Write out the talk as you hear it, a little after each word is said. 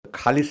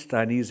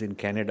Khalistanis in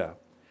Canada,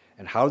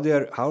 and how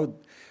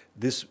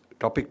this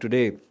topic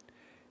today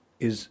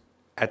is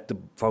at the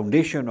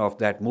foundation of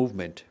that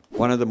movement.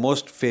 One of the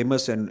most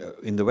famous and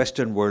in the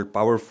Western world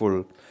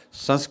powerful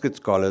Sanskrit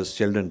scholars,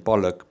 Sheldon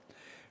Pollock,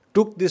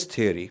 took this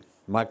theory,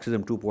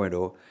 Marxism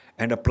 2.0,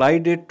 and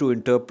applied it to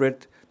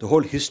interpret the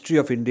whole history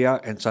of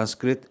India and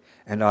Sanskrit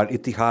and our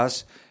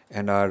itihas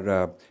and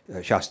our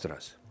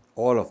shastras,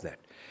 all of that.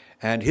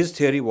 And his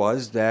theory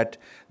was that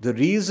the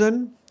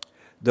reason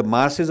the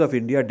masses of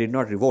India did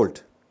not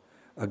revolt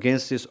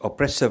against this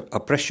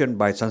oppression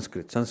by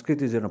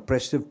Sanskrit is an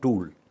oppressive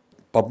tool,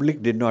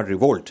 public did not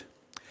revolt,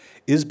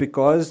 is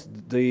because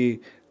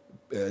the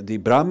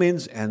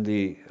Brahmins and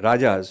the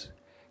Rajas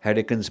had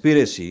a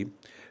conspiracy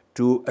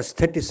to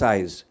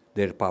aestheticize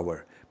their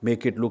power,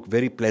 make it look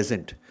very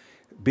pleasant.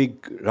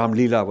 Big Ram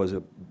Leela was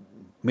a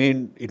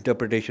main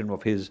interpretation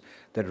of his,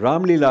 that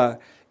Ram Leela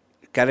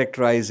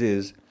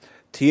characterizes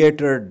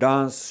theater,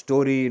 dance,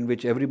 story in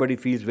which everybody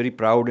feels very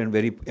proud and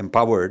very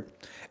empowered.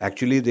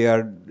 Actually,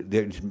 they're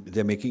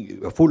making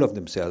a fool of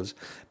themselves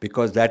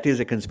because that is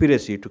a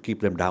conspiracy to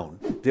keep them down.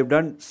 They've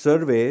done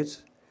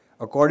surveys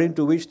according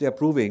to which they're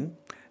proving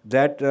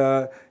that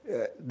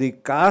the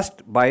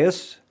caste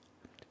bias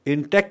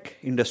in tech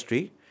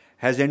industry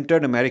has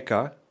entered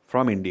America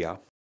from India.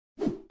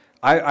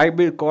 I've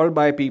been called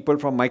by people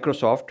from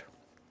Microsoft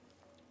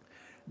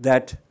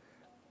that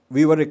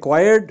we were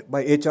required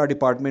by HR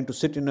department to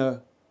sit in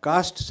a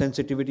caste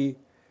sensitivity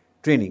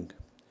training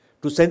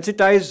to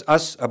sensitize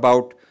us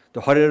about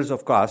the horrors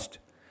of caste.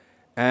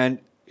 And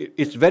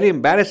it's very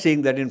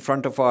embarrassing that in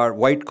front of our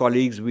white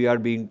colleagues we are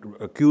being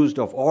accused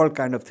of all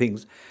kind of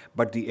things.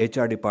 But the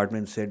HR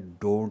department said,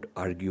 don't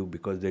argue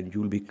because then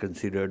you'll be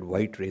considered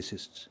white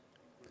racists.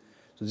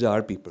 So these are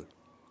our people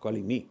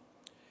calling me.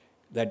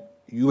 That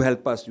you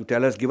help us, you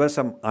tell us, give us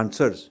some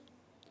answers.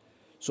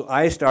 So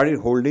I started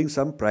holding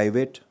some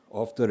private,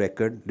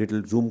 off-the-record,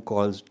 little Zoom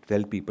calls,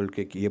 tell people,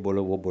 ye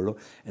bolo, wo bolo.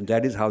 And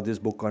that is how this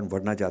book on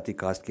Varna Jati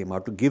caste came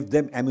out, to give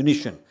them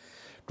ammunition,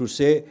 to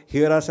say,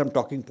 here are some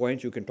talking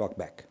points, you can talk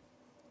back.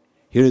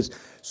 Here is.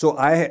 So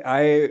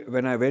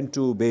when I went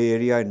to Bay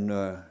Area in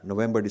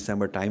November,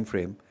 December time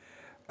frame,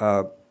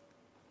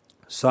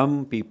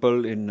 some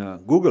people in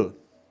Google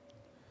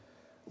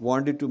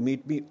wanted to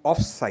meet me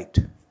off-site,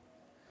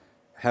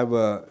 have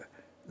a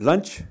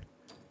lunch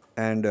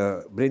and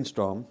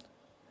brainstorm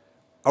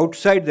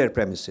outside their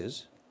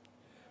premises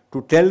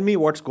to tell me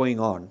what's going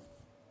on.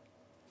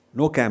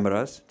 No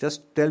cameras,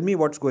 just tell me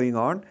what's going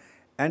on.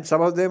 And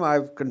some of them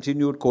I've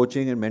continued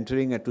coaching and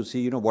mentoring and to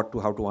see,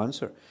 how to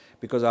answer.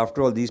 Because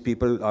after all, these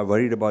people are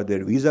worried about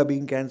their visa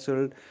being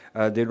cancelled.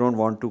 They don't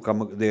want to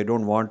come. They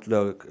don't want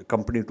the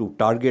company to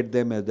target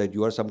them as that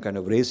you are some kind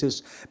of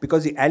racist.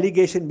 Because the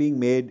allegation being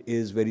made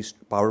is very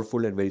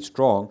powerful and very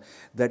strong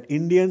that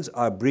Indians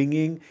are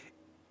bringing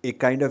a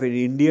kind of an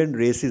Indian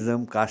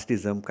racism,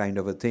 casteism kind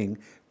of a thing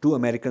to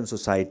American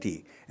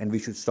society, and we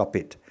should stop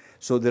it.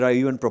 So there are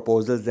even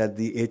proposals that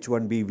the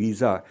H-1B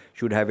visa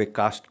should have a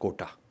caste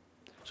quota.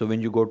 So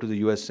when you go to the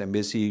US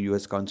Embassy,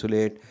 US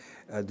Consulate,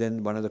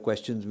 then one of the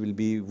questions will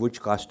be,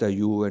 which caste are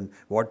you and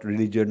what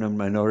religion and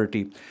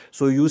minority?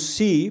 So you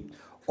see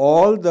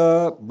all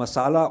the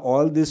masala,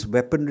 all this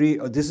weaponry,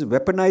 this is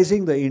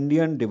weaponizing the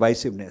Indian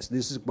divisiveness.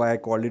 This is why I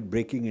call it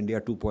Breaking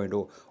India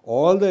 2.0.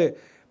 All the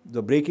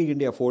Breaking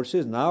India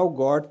forces now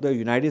got the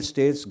United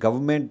States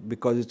government,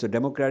 because it's a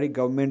democratic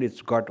government,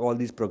 it's got all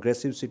these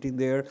progressives sitting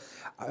there.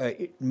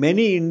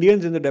 Many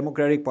Indians in the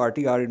Democratic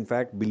Party are in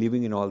fact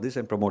believing in all this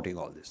and promoting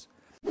all this.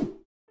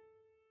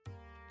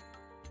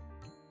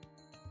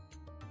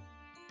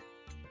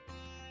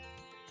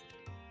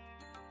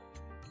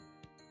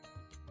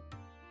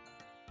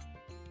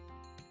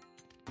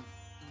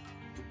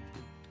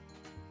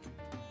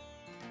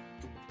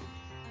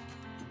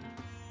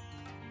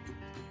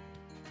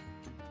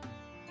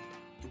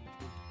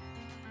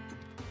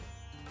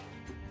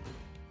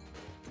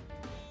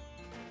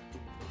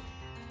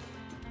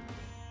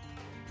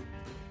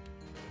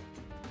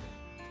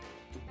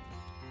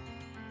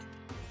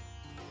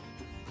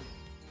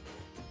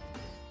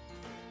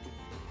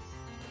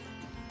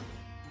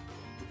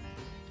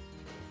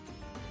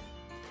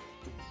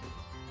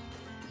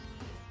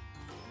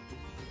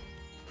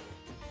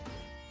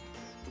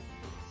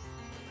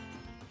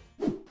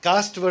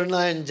 Caste, Varna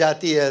and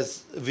Jati,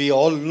 as we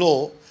all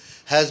know,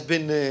 has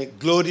been a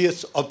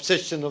glorious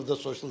obsession of the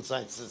social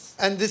sciences.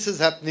 And this is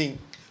happening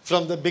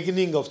from the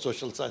beginning of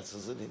social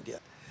sciences in India.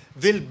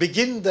 We'll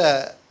begin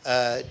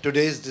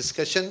today's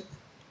discussion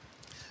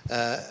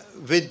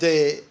with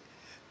a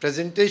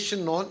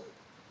presentation on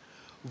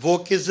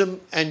Wokeism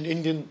and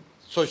Indian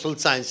social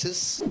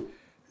sciences.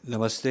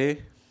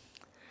 Namaste,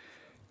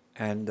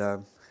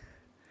 and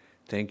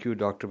thank you,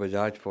 Dr.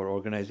 Bajaj, for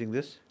organizing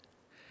this.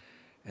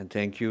 And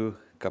thank you,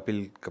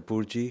 Kapil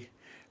Kapoorji,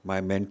 my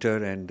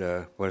mentor and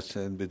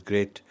person with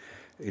great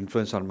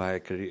influence on my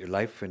career,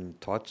 life and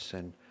thoughts.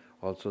 And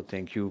also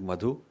thank you,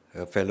 Madhu,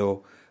 a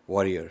fellow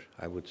warrior,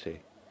 I would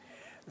say.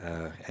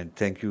 And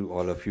thank you,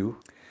 all of you.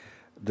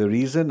 The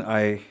reason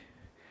I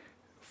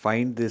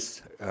find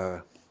this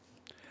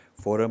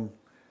forum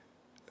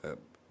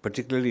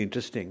particularly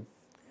interesting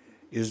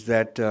is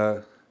that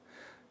the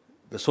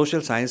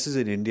social sciences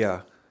in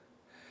India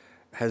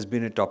has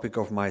been a topic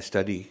of my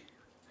study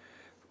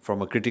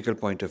from a critical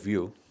point of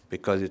view,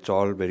 because it's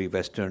all very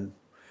Western,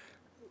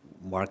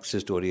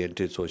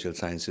 Marxist-oriented social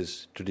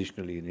sciences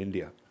traditionally in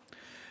India.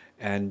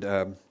 And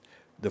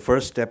the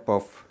first step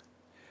of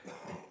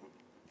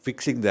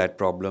fixing that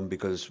problem,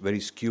 because it's very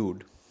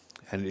skewed,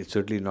 and it's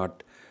certainly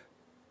not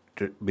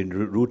been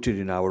rooted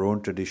in our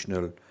own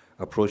traditional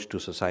approach to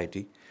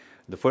society.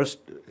 The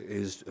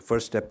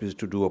first step is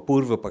to do a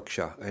Purva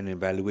Paksha, an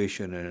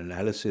evaluation and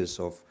analysis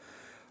of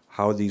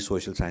how these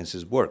social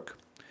sciences work.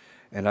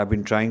 And I've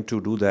been trying to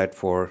do that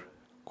for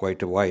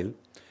quite a while.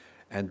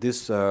 And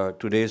this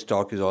today's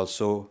talk is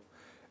also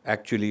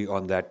actually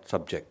on that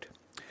subject.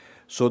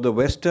 So the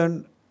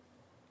Western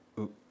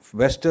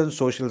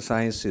social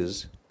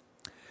sciences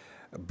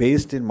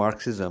based in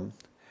Marxism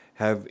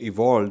have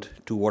evolved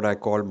to what I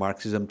call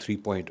Marxism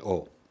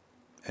 3.0.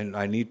 And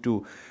I need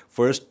to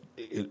first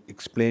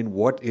explain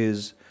what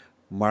is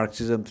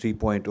Marxism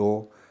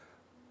 3.0,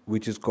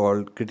 which is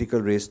called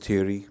critical race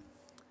theory,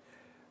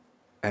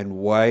 and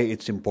why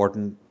it's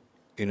important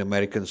in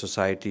American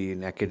society,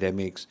 in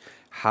academics,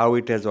 how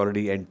it has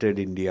already entered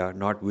India,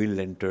 not will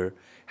enter,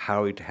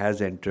 how it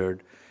has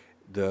entered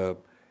the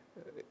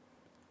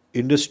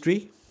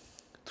industry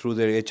through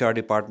their HR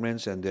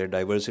departments and their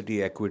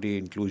diversity, equity,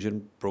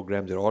 inclusion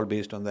programs. They're all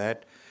based on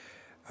that.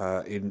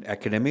 In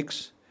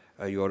academics,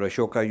 your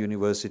Ashoka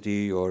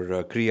University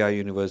or Kriya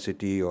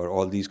University or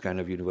all these kind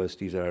of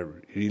universities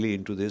are really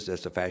into this.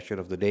 That's the fashion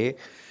of the day.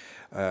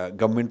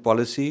 Government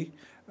policy,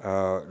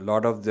 a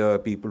lot of the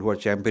people who are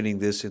championing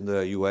this in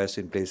the US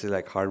in places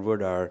like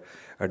Harvard are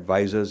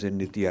advisors in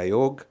Niti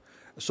Aayog.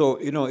 So,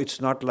 it's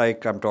not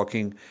like I'm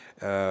talking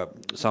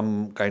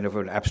some kind of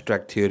an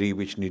abstract theory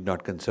which need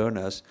not concern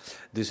us.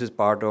 This is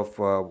part of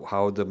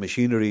how the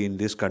machinery in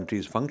this country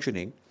is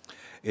functioning.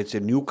 It's a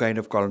new kind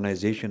of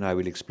colonization, I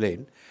will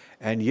explain.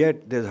 And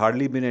yet, there's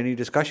hardly been any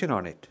discussion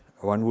on it.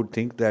 One would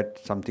think that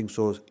something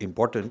so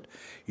important,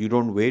 you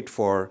don't wait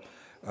for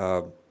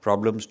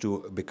problems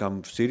to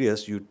become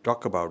serious, you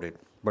talk about it.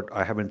 But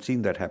I haven't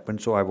seen that happen,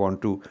 so I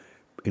want to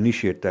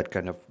initiate that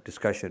kind of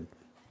discussion.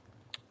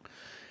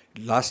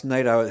 Last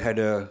night I had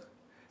a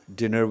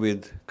dinner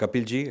with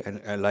Kapilji,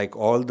 and like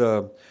all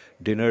the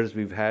dinners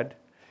we've had,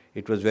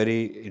 it was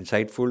very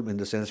insightful in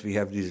the sense we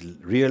have these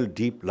real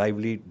deep,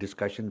 lively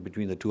discussions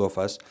between the two of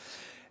us.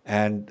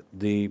 And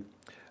in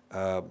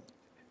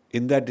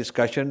that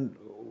discussion,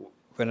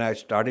 when I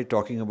started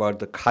talking about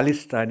the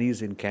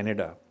Khalistanis in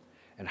Canada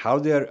and how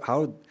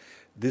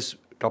this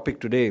topic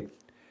today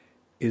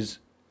is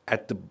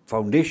at the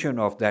foundation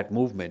of that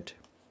movement,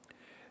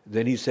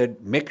 then he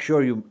said, make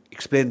sure you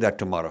explain that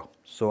tomorrow.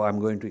 So I'm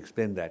going to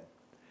explain that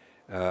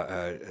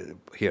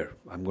here.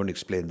 I'm going to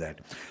explain that.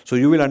 So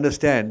you will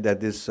understand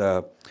that this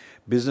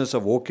business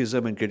of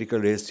wokeism and critical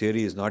race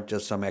theory is not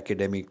just some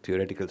academic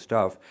theoretical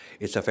stuff.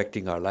 It's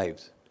affecting our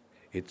lives.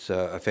 It's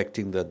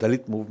affecting the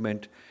Dalit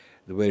movement,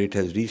 where it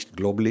has reached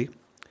globally.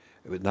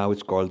 Now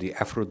it's called the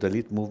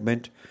Afro-Dalit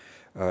movement.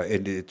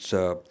 And it's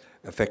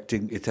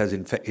affecting,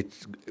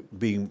 it's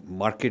being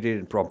marketed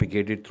and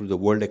propagated through the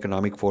World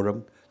Economic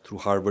Forum, through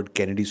Harvard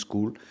Kennedy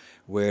School,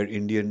 where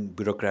Indian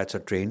bureaucrats are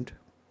trained.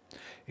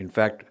 In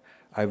fact,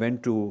 I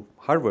went to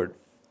Harvard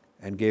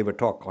and gave a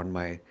talk on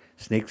my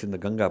Snakes in the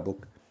Ganga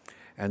book.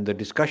 And the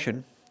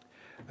discussion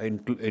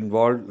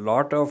involved a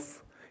lot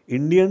of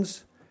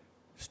Indians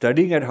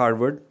studying at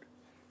Harvard,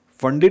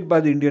 funded by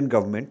the Indian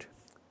government,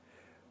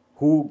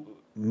 who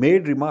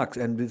made remarks,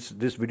 and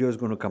this video is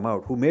going to come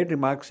out, who made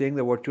remarks saying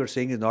that what you're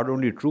saying is not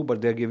only true,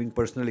 but they're giving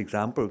personal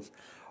examples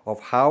of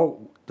how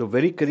the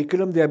very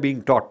curriculum they are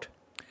being taught,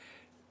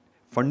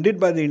 funded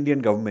by the Indian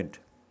government,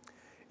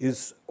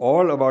 is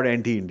all about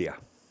anti-India.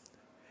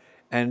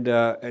 And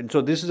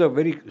so this is a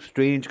very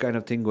strange kind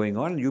of thing going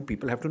on, and you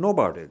people have to know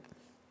about it.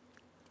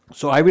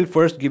 So I will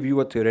first give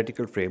you a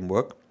theoretical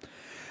framework.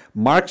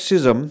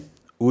 Marxism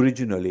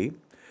originally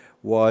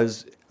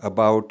was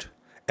about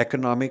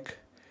economic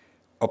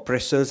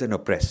oppressors and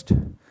oppressed.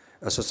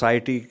 A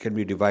society can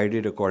be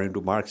divided according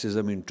to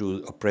Marxism into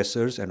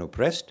oppressors and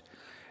oppressed,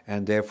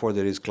 and therefore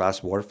there is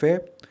class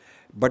warfare.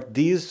 But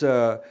these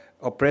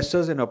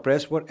oppressors and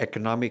oppressed were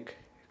economic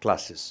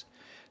classes.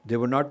 They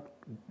were not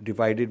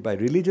divided by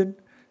religion,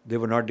 they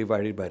were not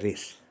divided by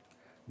race,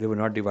 they were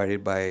not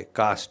divided by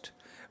caste.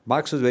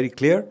 Marx was very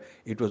clear,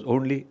 it was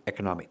only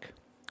economic.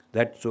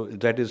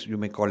 That is, you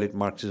may call it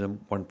Marxism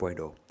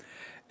 1.0.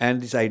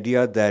 And this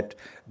idea that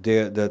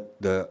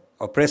the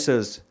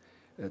oppressors'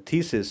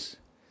 thesis,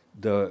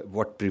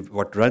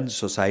 what runs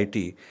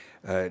society,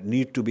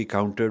 need to be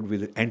countered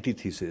with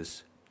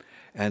antithesis.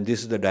 And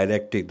this is the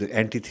dialectic. The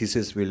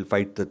antithesis will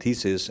fight the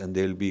thesis, and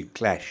there will be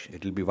clash.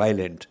 It will be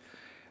violent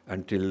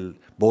until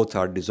both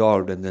are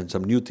dissolved, and then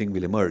some new thing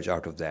will emerge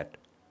out of that.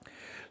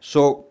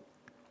 So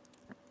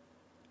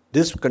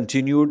this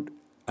continued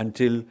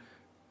until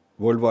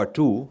World War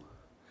II,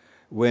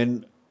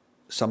 when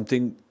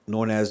something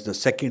known as the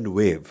second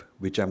wave,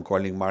 which I'm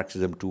calling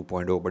Marxism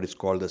 2.0, but it's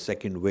called the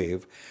second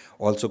wave,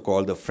 also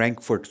called the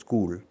Frankfurt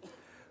School,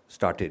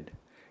 started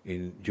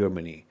in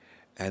Germany.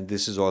 And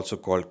this is also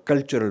called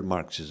cultural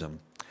Marxism.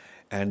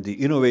 And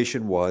the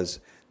innovation was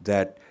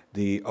that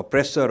the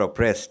oppressor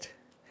oppressed,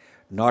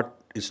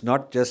 it's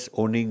not just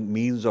owning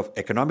means of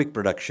economic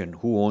production,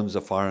 who owns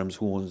the farms,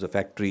 who owns the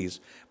factories,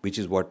 which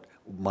is what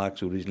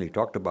Marx originally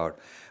talked about,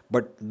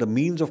 but the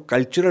means of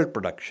cultural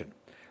production,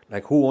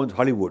 like who owns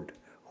Hollywood,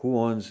 who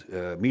owns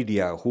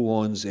media, who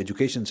owns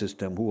education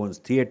system, who owns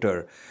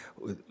theater,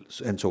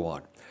 and so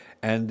on.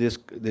 And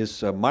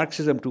this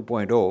Marxism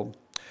 2.0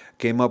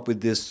 came up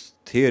with this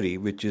theory,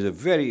 which is a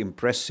very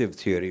impressive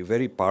theory,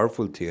 very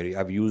powerful theory.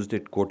 I've used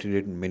it, quoted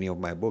it in many of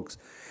my books.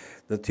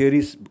 The theory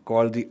is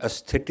called the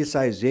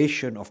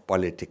aestheticization of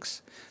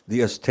politics,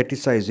 the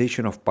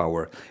aestheticization of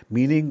power,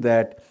 meaning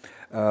that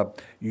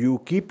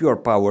you keep your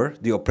power,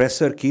 the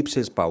oppressor keeps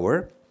his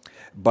power,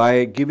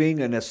 by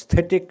giving an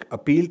aesthetic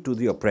appeal to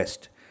the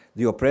oppressed.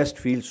 The oppressed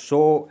feel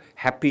so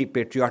happy,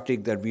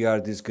 patriotic that we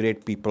are this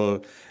great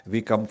people,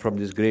 we come from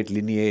this great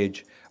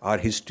lineage, our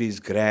history is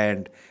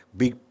grand,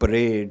 big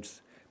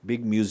parades,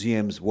 big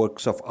museums,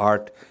 works of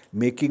art,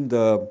 making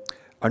the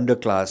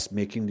underclass,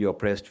 making the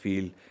oppressed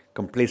feel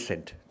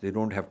complacent. They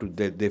don't have to,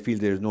 they feel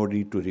there is no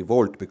need to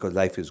revolt because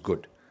life is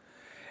good.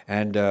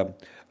 And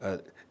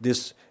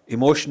this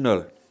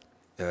emotionally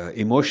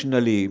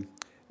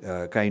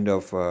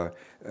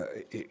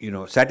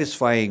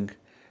satisfying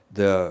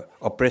the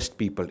oppressed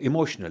people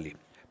emotionally,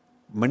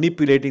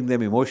 manipulating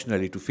them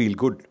emotionally to feel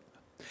good.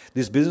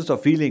 This business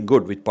of feeling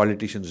good, which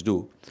politicians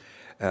do,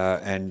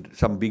 and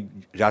some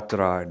big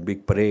yatra and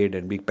big parade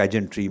and big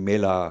pageantry,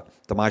 mela,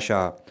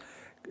 tamasha,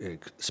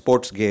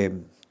 sports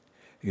game,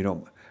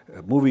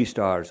 movie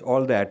stars,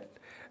 all that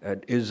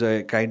is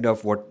a kind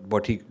of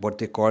what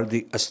they call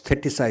the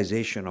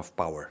aestheticization of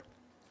power.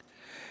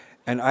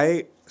 And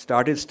I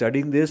started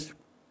studying this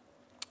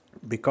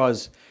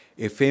because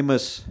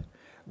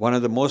one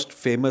of the most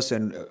famous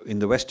and in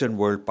the Western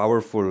world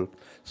powerful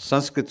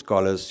Sanskrit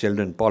scholars,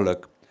 Sheldon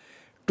Pollock,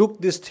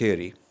 took this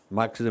theory,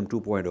 Marxism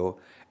 2.0,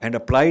 and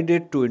applied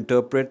it to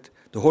interpret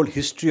the whole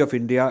history of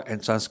India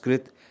and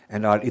Sanskrit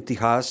and our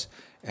itihas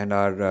and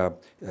our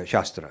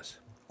shastras,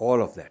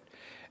 all of that.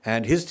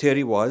 And his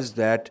theory was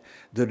that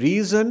the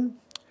reason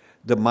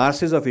the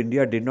masses of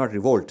India did not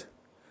revolt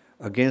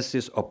against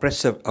this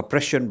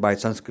oppression by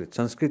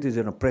Sanskrit is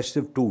an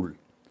oppressive tool.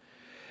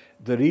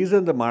 The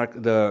reason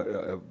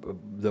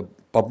the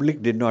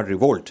public did not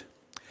revolt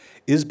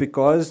is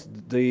because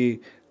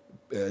the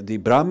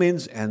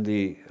Brahmins and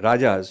the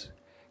Rajas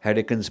had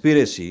a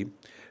conspiracy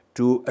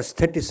to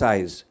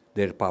aestheticize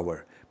their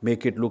power,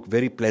 make it look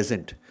very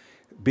pleasant.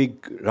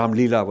 Big Ram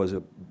Leela was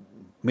a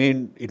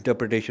main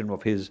interpretation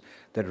of his,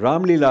 that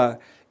Ram Leela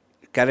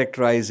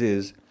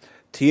characterizes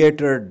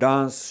theater,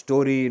 dance,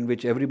 story in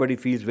which everybody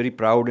feels very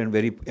proud and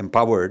very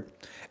empowered.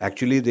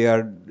 Actually,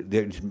 they're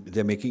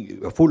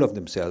making a fool of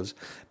themselves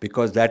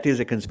because that is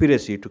a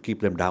conspiracy to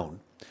keep them down,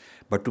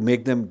 but to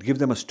give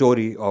them a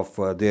story of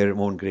their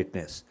own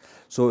greatness.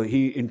 So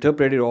he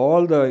interpreted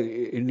all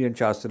the Indian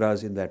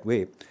Shastras in that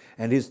way.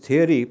 And his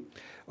theory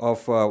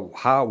of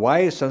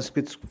why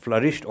Sanskrit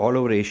flourished all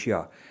over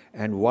Asia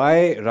and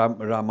why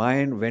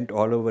Ramayana went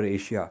all over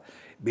Asia,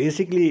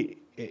 basically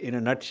in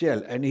a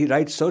nutshell, and he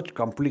writes such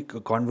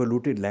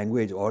convoluted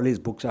language. All his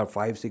books are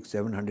 500,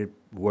 600,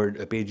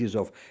 700 pages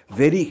of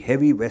very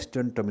heavy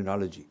Western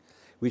terminology,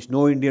 which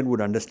no Indian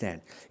would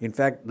understand. In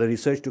fact, the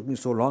research took me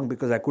so long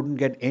because I couldn't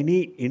get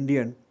any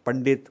Indian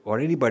Pandit or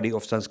anybody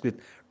of Sanskrit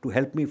to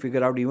help me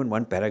figure out even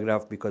one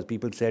paragraph, because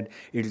people said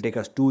it'll take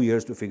us 2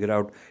 years to figure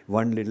out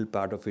one little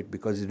part of it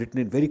because it's written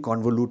in very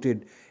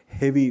convoluted,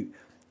 heavy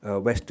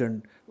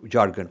Western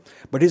jargon.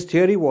 But his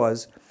theory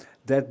was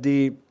that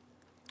the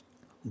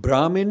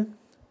Brahmin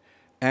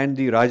and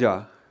the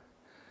Raja,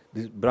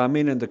 the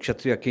Brahmin and the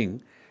Kshatriya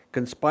king,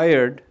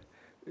 conspired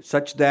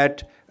such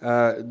that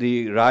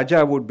the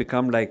Raja would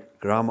become like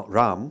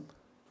Ram.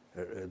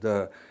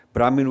 The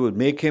Brahmin would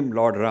make him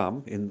Lord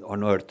Ram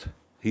on earth.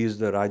 He is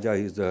the Raja,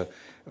 he is the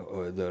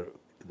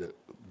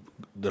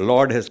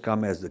Lord has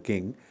come as the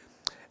king.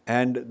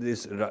 And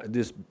this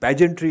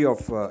pageantry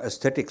of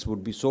aesthetics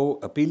would be so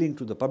appealing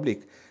to the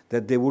public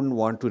that they wouldn't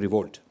want to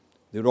revolt.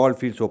 They would all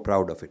feel so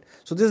proud of it.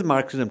 So this is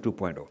Marxism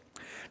 2.0.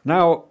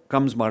 Now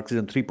comes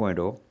Marxism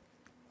 3.0,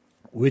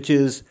 which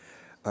is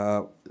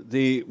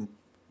the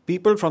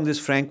people from this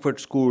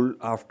Frankfurt School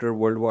after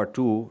World War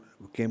II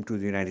came to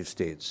the United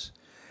States.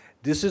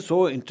 This is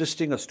so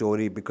interesting a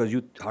story because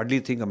you hardly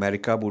think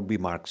America would be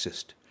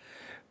Marxist,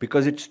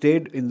 because it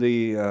stayed in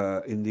the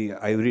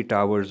ivory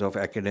towers of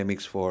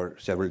academics for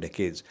several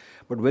decades.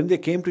 But when they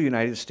came to the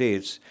United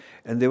States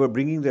and they were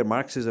bringing their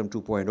Marxism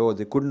 2.0,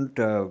 they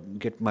couldn't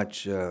get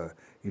much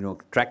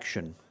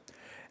traction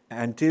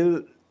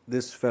until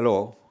this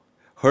fellow,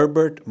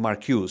 Herbert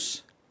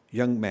Marcuse,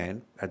 young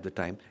man at the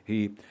time,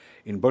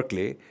 in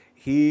Berkeley,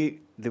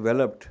 he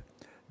developed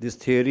this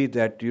theory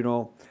that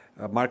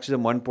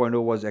Marxism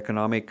 1.0 was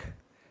economic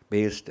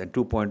based, and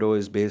 2.0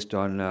 is based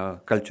on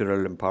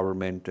cultural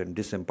empowerment and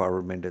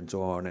disempowerment and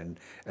so on, and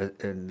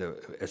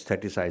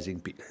aestheticizing,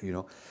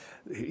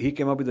 He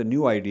came up with a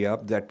new idea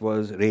that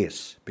was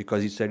race,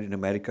 because he said in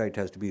America it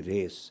has to be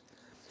race.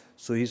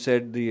 So he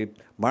said the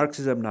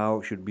Marxism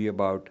now should be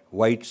about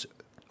whites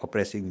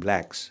oppressing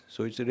blacks.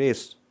 So it's a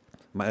race,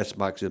 that's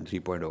Marxism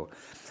 3.0.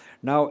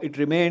 Now it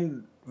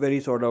remained very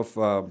sort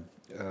of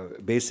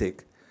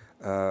basic,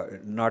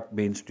 not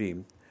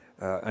mainstream,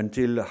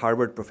 until a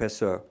Harvard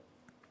professor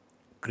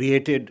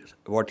created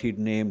what he'd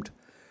named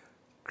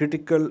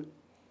critical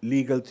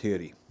legal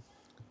theory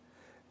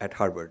at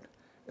Harvard,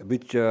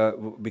 which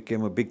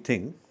became a big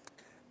thing.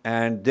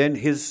 And then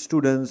his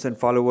students and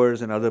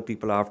followers and other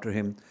people after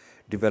him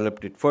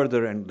developed it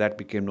further, and that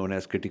became known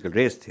as critical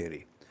race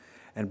theory.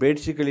 And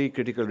basically,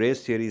 critical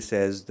race theory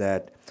says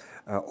that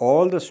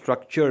all the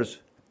structures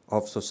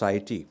of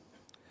society,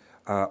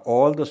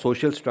 all the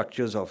social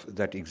structures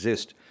that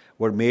exist,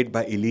 were made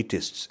by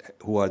elitists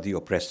who are the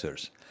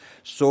oppressors.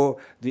 So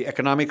the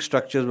economic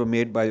structures were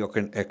made by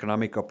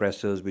economic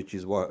oppressors, which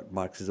is what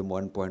Marxism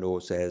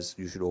 1.0 says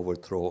you should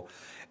overthrow.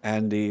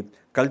 And the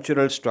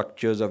cultural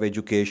structures of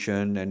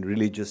education and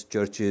religious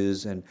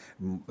churches and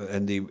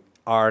the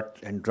art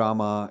and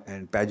drama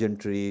and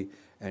pageantry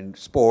and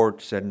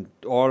sports and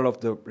all of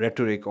the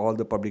rhetoric, all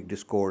the public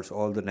discourse,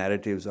 all the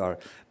narratives are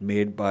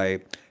made by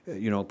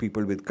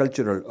people with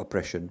cultural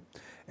oppression.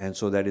 And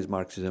so that is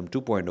Marxism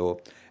 2.0.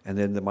 And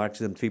then the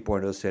Marxism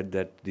 3.0 said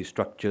that the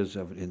structures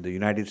in the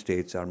United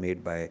States are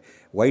made by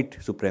white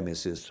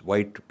supremacists,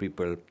 white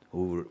people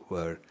who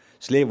were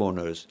slave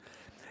owners.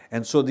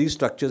 And so these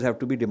structures have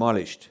to be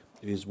demolished,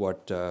 is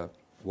what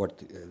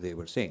they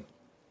were saying.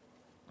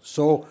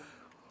 So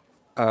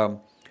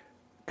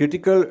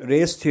critical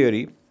race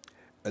theory,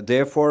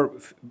 therefore,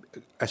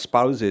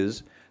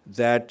 espouses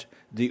that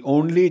the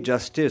only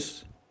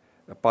justice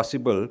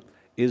possible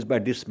is by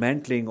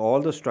dismantling all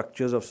the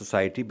structures of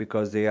society,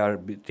 because they are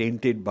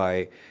tainted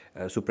by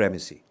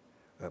supremacy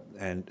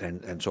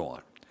and so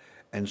on.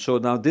 And so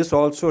now this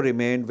also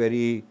remained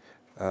very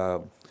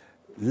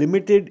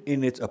limited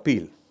in its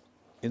appeal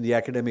in the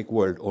academic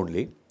world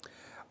only,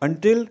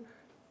 until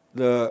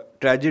the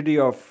tragedy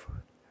of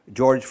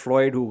George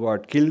Floyd, who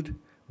got killed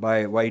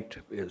by white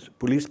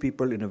police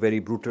people in a very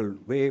brutal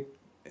way,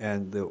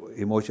 and the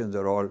emotions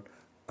are all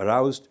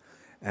aroused.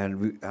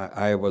 And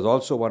I was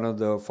also one of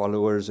the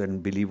followers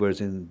and believers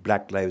in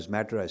Black Lives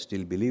Matter. I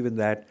still believe in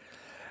that.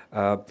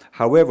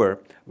 However,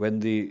 when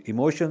the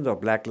emotions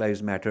of Black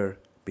Lives Matter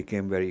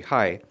became very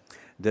high,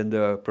 then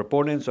the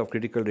proponents of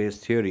critical race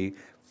theory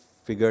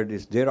figured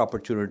it's their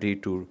opportunity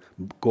to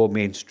go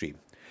mainstream.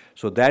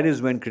 So that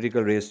is when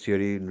critical race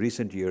theory in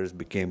recent years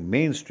became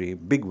mainstream,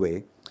 big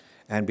way,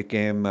 and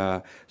became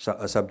a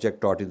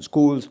subject taught in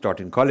schools, taught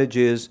in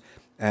colleges.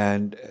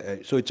 And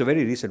so it's a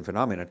very recent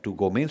phenomenon to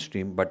go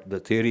mainstream, but the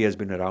theory has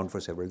been around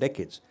for several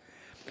decades.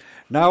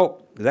 Now,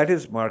 that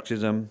is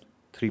Marxism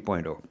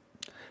 3.0.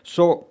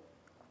 So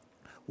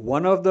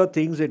one of the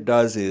things it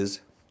does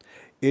is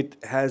it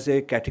has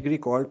a category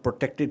called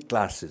protected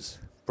classes.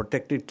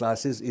 Protected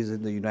classes is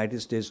in the United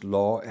States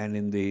law and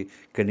in the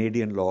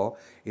Canadian law.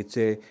 It's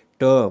a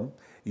term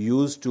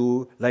used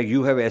to, like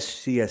you have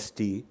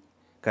SC/ST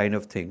kind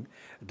of thing.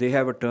 They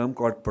have a term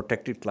called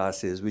protected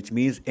classes, which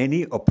means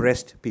any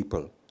oppressed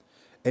people,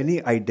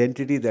 any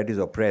identity that is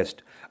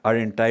oppressed, are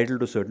entitled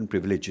to certain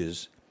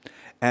privileges,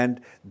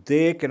 and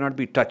they cannot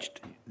be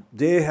touched.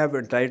 They have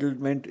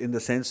entitlement in the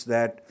sense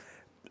that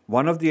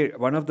one of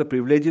the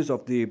privileges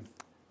of the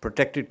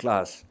protected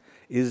class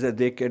is that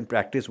they can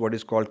practice what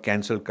is called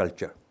cancel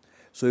culture.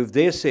 So if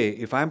they say,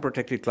 if I'm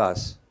protected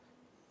class,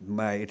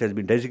 it has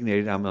been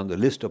designated, I'm on the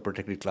list of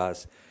protected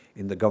class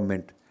in the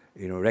government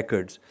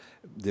records,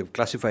 they've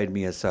classified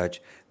me as such,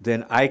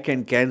 then I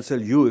can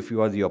cancel you if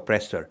you are the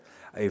oppressor.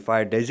 If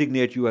I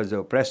designate you as the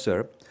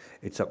oppressor,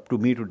 it's up to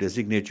me to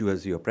designate you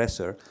as the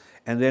oppressor,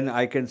 and then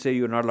I can say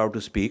you're not allowed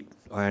to speak,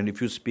 and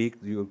if you speak,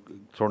 you're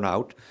thrown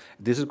out.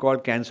 This is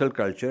called cancel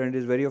culture, and it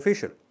is very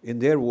official. In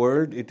their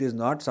world, it is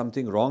not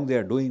something wrong they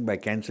are doing by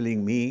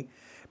canceling me,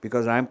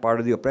 because I'm part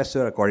of the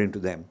oppressor according to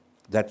them.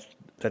 That's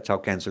how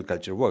cancel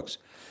culture works.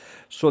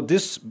 So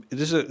this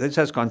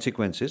has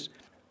consequences.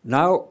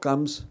 Now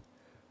comes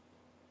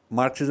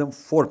Marxism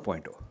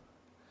 4.0.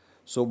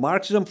 So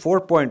Marxism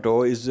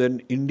 4.0 is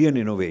an Indian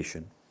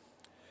innovation.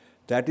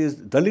 That is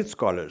Dalit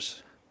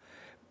scholars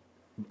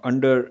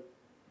under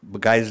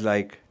guys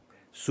like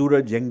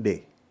Suraj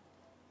Yengde.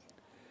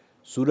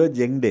 Suraj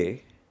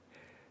Yengde,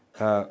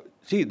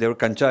 there were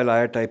Kancha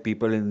Laya type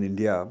people in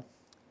India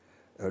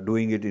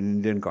doing it in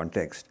Indian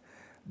context.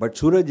 But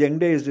Suraj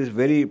Yengde is this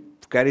very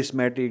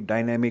charismatic,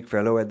 dynamic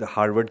fellow at the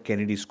Harvard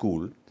Kennedy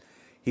School.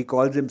 He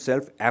calls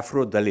himself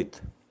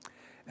Afro-Dalit.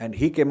 And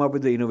he came up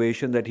with the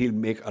innovation that he'll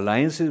make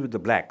alliances with the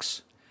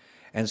blacks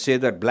and say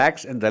that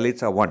blacks and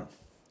Dalits are one.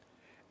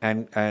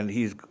 And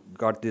he's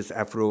got this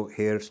Afro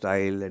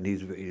hairstyle, and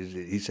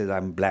he says,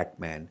 I'm black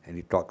man, and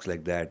he talks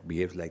like that,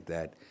 behaves like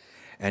that.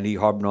 And he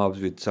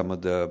hobnobs with some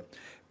of the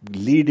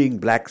leading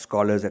black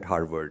scholars at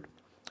Harvard.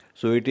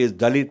 So it is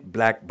Dalit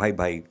black bhai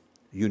bhai.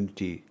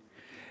 unity,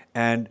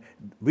 and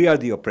we are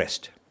the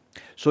oppressed.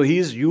 So he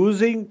is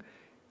using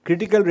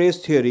critical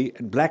race theory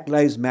and Black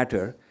Lives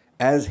Matter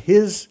as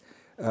his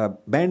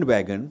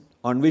bandwagon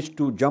on which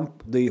to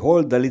jump the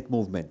whole Dalit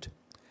movement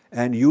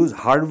and use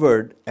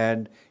Harvard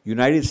and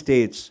United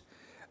States,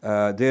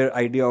 their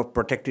idea of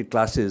protected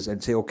classes,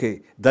 and say,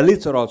 okay,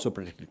 Dalits are also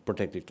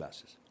protected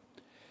classes.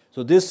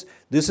 So this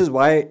is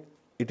why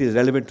it is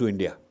relevant to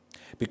India.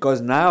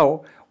 Because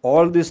now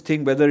all this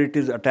thing, whether it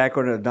is attack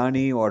on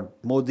Adani or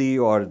Modi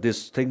or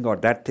this thing or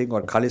that thing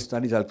or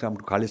Khalistanis, I'll come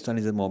to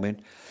Khalistanis in a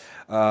moment,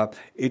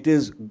 it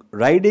is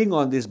riding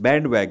on this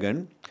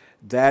bandwagon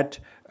that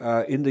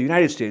in the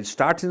United States,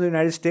 starts in the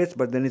United States,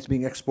 but then it's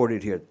being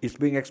exported here. It's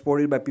being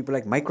exported by people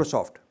like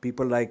Microsoft,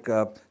 people like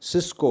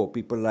Cisco,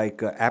 people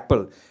like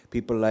Apple,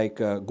 people like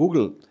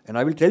Google, and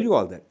I will tell you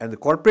all that. And the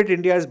corporate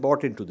India is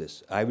bought into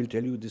this. I will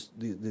tell you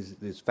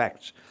these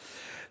facts.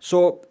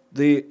 So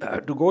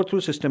to go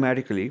through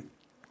systematically,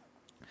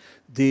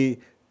 the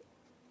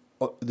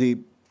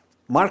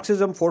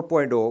Marxism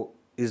 4.0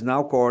 is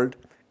now called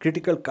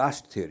critical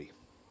caste theory.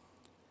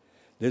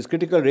 There's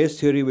critical race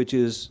theory, which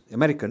is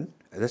American.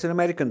 That's an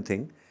American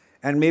thing.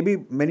 And maybe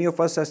many of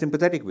us are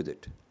sympathetic with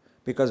it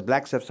because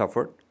blacks have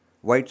suffered,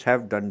 whites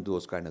have done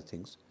those kind of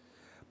things.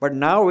 But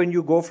now when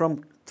you go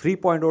from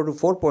 3.0 to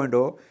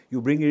 4.0, you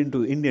bring it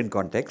into Indian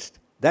context.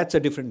 That's a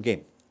different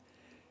game.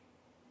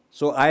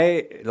 So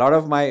a lot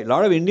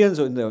of Indians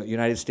in the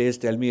United States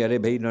tell me,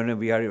 "Arey bhai, no,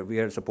 we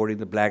are supporting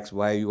the blacks.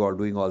 Why you are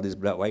doing all this?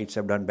 Whites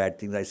have done bad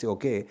things." I say,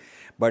 okay,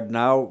 but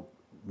now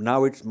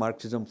it's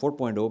Marxism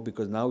 4.0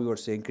 because now you are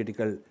saying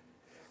critical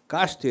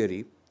caste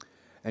theory,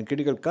 and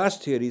critical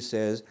caste theory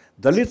says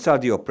Dalits are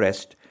the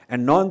oppressed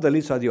and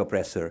non-Dalits are the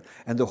oppressor,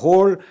 and the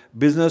whole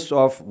business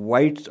of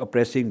whites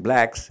oppressing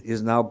blacks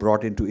is now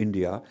brought into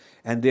India,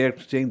 and they are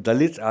saying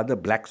Dalits are the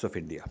blacks of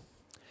India.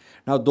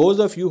 Now, those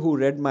of you who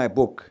read my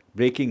book,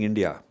 Breaking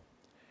India,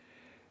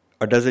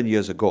 a dozen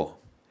years ago,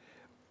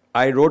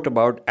 I wrote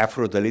about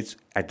Afro-Dalits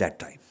at that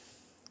time.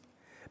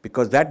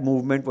 Because that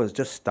movement was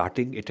just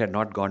starting, it had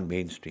not gone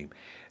mainstream.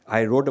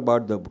 I wrote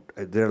about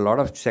there are a lot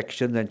of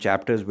sections and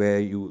chapters where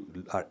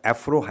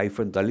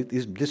Afro-Dalit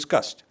is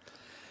discussed.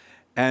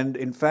 And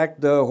in fact,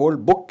 the whole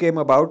book came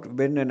about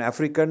when an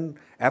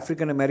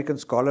African-American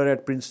scholar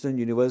at Princeton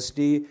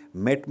University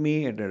met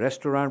me at a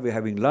restaurant. We were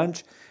having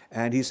lunch.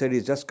 And he said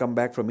he's just come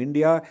back from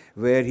India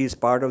where he's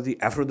part of the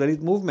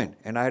Afro-Dalit movement.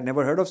 And I had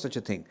never heard of such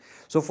a thing.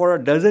 So for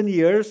a dozen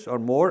years or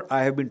more,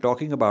 I have been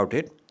talking about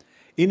it.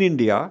 In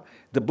India,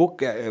 the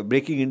book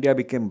Breaking India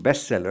became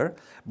bestseller.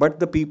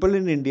 But the people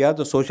in India,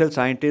 the social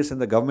scientists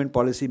and the government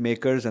policy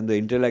makers and the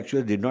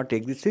intellectuals did not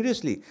take this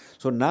seriously.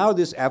 So now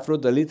this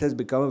Afro-Dalit has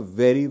become a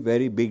very,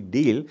 very big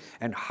deal.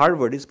 And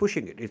Harvard is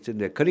pushing it. It's in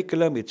their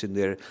curriculum. It's in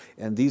their...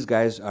 And these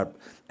guys are...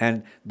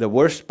 And the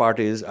worst part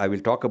is, I will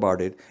talk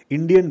about it,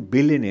 Indian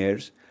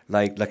billionaires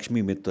like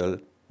Lakshmi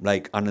Mittal,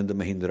 like Anand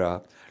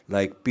Mahindra,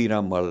 like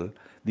Piramal,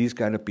 these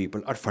kind of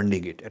people are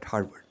funding it at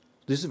Harvard.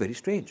 This is very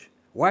strange.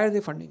 Why are they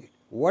funding it?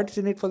 What's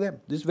in it for them?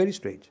 This is very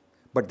strange.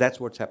 But that's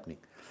what's happening.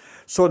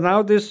 So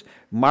now this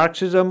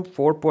Marxism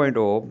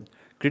 4.0,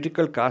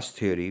 critical caste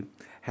theory,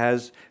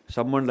 has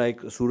someone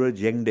like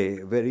Suraj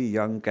Yengde, a very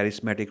young,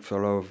 charismatic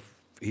fellow.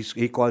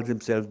 He calls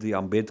himself the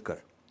Ambedkar.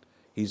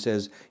 He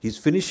says he's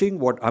finishing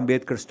what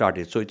Ambedkar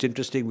started. So it's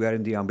interesting, we are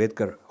in the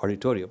Ambedkar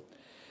auditorium.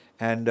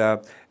 And I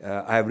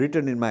have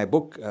written in my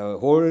book, a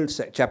whole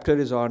chapter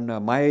is on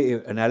my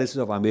analysis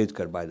of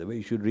Ambedkar, by the way.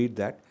 You should read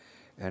that.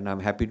 And I'm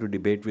happy to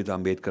debate with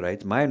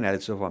Ambedkarites, my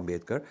analysis of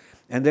Ambedkar.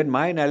 And then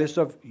my analysis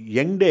of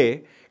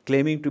Yengde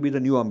claiming to be the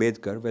new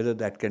Ambedkar, whether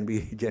that can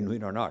be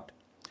genuine or not.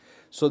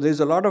 So there's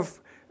a lot of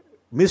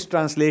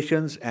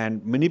mistranslations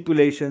and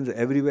manipulations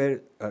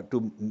everywhere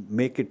to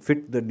make it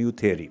fit the new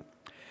theory.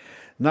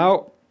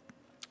 Now,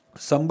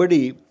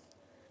 somebody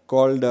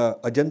called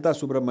Ajanta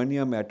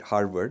Subramaniam at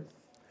Harvard,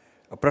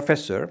 a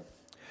professor,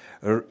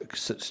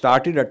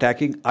 started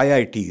attacking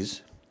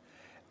IITs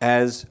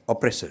as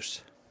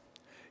oppressors,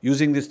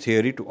 using this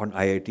theory on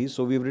IITs.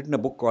 So we've written a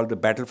book called The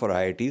Battle for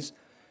IITs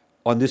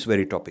on this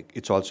very topic.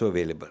 It's also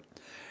available.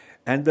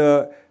 And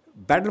the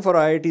battle for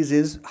IITs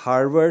is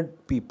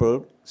Harvard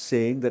people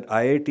saying that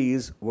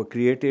IITs were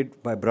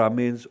created by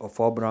Brahmins or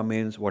for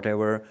Brahmins,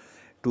 whatever,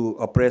 to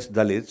oppress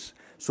Dalits.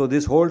 So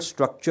this whole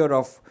structure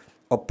of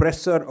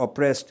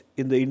oppressor-oppressed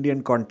in the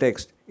Indian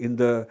context, in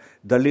the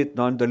Dalit,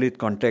 non-Dalit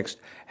context,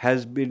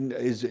 is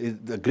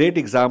the great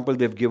example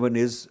they've given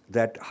is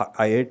that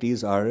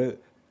IITs are a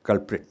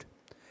culprit,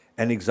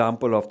 an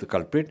example of the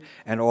culprit.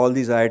 And all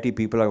these IIT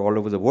people are all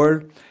over the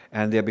world,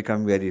 and they're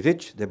becoming very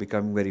rich, they're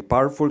becoming very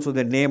powerful. So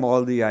they name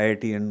all the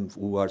IITians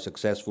who are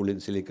successful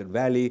in Silicon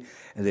Valley,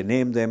 and they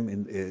name them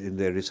in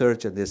their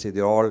research, and they say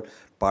they're all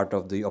part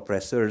of the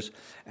oppressors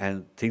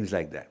and things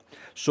like that.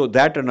 So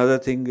that another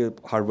thing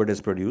Harvard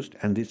has produced,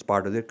 and it's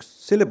part of their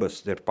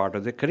syllabus, they're part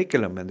of their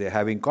curriculum, and they're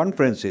having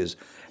conferences,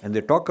 and they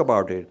talk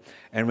about it.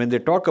 And when they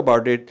talk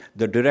about it,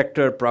 the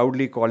director,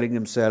 proudly calling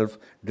himself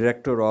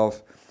director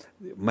of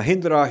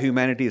Mahindra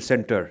Humanities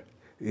Center,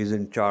 is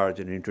in charge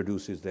and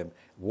introduces them.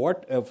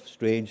 What a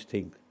strange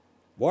thing.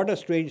 What a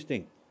strange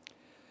thing.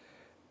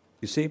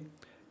 You see?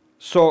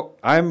 So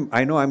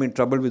I know I'm in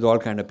trouble with all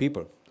kind of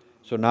people.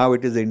 So now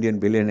it is the Indian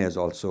billionaires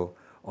also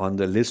on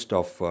the list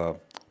of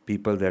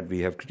people that we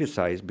have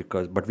criticized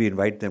but we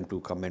invite them to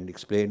come and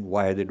explain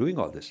why are they doing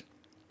all this.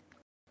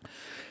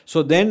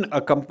 So then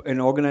an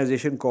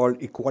organization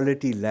called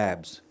Equality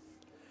Labs,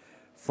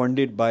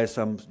 funded by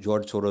some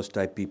George Soros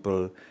type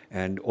people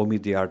and Omi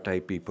Diyar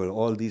type people,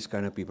 all these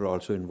kind of people are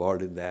also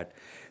involved in that.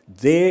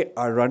 They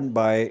are run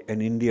by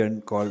an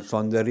Indian called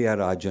Saundarya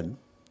Rajan,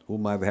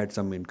 whom I've had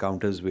some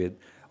encounters with.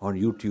 On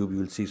YouTube,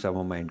 you'll see some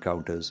of my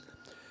encounters.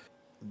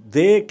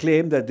 They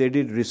claim that they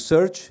did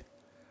research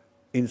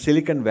in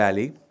Silicon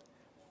Valley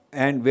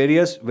and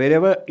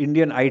wherever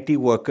Indian IT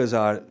workers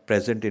are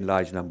present in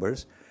large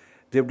numbers.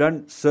 They've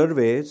done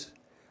surveys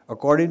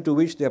according to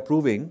which they're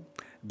proving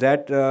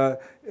that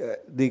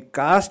the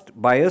caste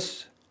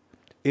bias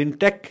in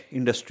tech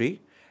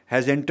industry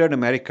has entered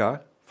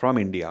America from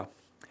India.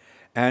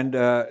 And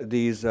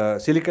these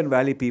Silicon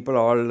Valley people,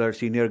 all are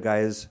senior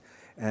guys,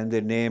 and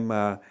they name,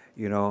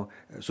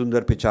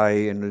 Sundar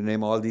Pichai, and they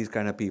name all these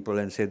kind of people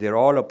and say they're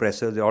all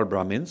oppressors, they're all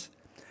Brahmins.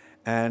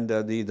 And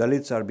the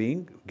Dalits are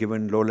being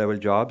given low-level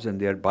jobs and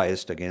they're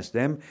biased against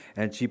them.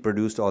 And she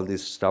produced all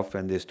this stuff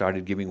and they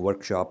started giving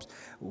workshops.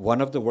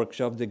 One of the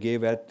workshops they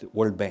gave at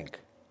World Bank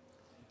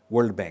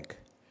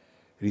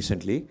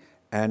recently.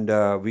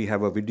 And we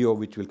have a video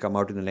which will come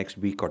out in the next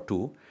week or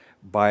two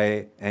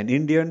by an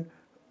Indian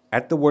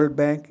at the World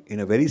Bank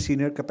in a very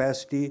senior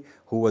capacity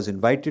who was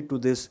invited to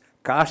this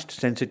caste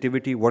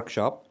sensitivity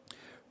workshop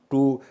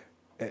to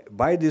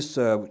by these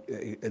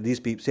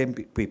same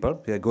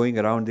people. They're going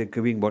around, they're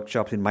giving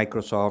workshops in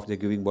Microsoft, they're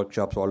giving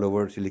workshops all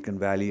over Silicon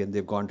Valley, and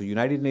they've gone to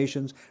United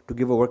Nations to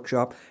give a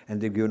workshop, and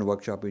they've given a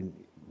workshop in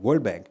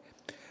World Bank.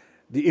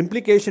 The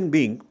implication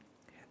being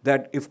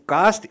that if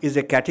caste is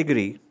a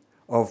category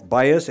of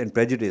bias and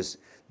prejudice,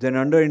 then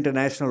under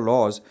international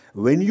laws,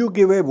 when you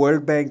give a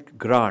World Bank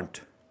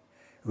grant,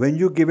 when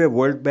you give a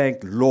World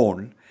Bank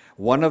loan,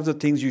 one of the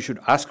things you should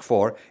ask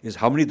for is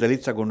how many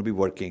Dalits are going to be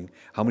working,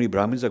 how many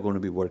Brahmins are going to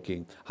be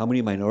working, how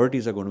many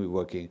minorities are going to be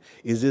working,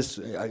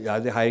 are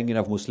they hiring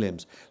enough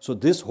Muslims? So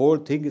this whole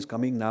thing is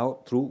coming now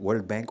through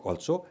World Bank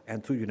also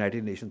and through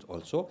United Nations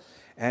also,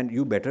 and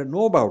you better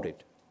know about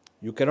it.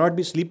 You cannot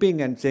be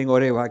sleeping and saying,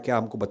 "Ore waah,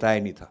 kya humko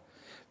bataya nahi tha,"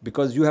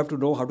 because you have to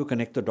know how to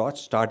connect the dots,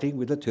 starting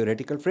with a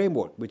theoretical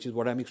framework, which is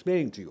what I'm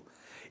explaining to you.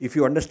 If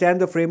you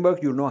understand the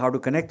framework, you'll know how to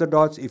connect the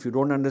dots. If you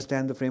don't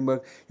understand the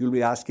framework, you'll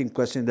be asking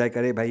questions like,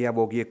 "Arey bhaiya,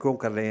 wo ye kyun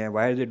kar rahe hain?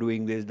 Why are they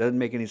doing this? Doesn't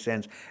make any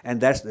sense."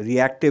 And that's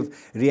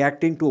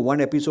reacting to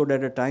one episode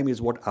at a time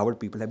is what our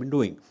people have been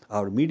doing.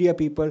 Our media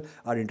people,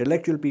 our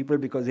intellectual people,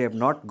 because they have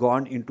not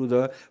gone into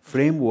the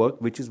framework,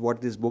 which is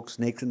what this book,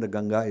 Snakes in the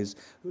Ganga, is.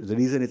 The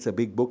reason it's a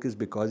big book is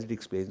because it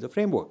explains the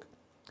framework.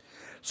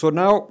 So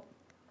now,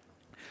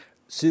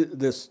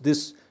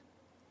 this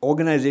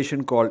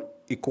organization called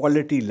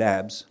Equality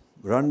Labs,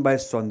 run by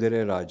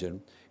Saundarya Rajan,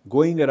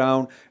 going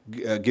around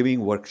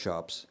giving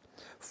workshops,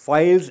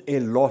 files a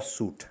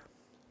lawsuit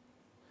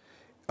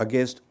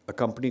against a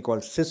company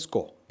called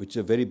Cisco, which is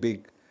a very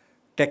big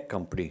tech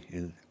company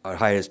in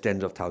hires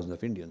tens of thousands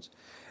of Indians.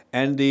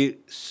 And the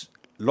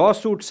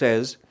lawsuit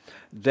says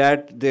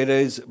that there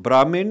is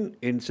Brahmin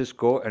in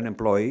Cisco, an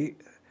employee,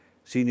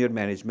 senior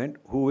management,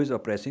 who is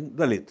oppressing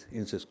Dalit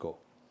in Cisco.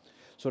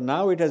 So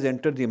now it has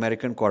entered the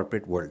American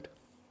corporate world.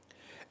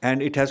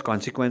 And it has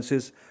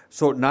consequences.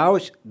 So now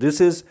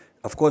this is,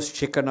 of course,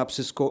 shaken up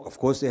Cisco. Of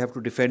course, they have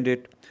to defend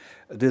it.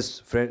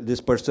 This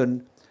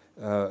person,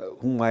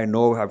 whom I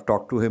know, have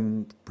talked to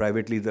him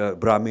privately, the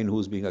Brahmin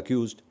who's being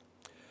accused.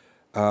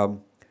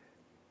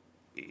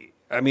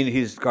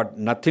 He's got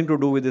nothing to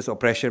do with this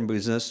oppression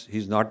business.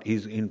 He's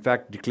in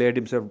fact declared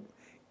himself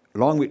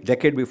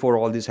decade before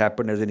all this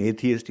happened as an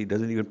atheist. He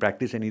doesn't even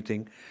practice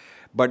anything.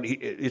 But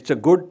it's a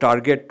good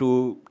target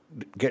to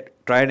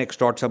try and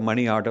extort some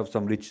money out of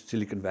some rich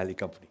Silicon Valley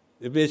company,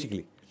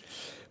 basically.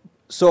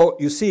 So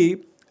you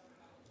see,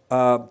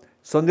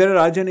 Saundarya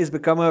Rajan has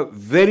become a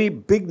very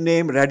big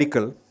name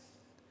radical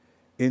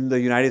in the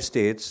United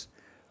States,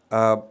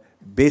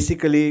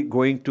 basically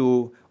going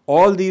to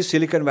all these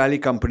Silicon Valley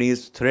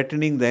companies,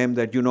 threatening them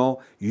that,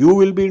 you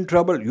will be in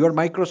trouble. You are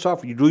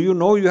Microsoft. Do you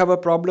know you have a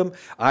problem?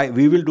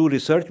 We will do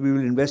research, we will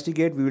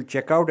investigate, we will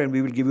check out, and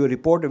we will give you a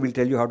report, and we'll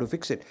tell you how to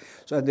fix it.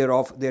 So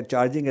they're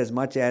charging as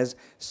much as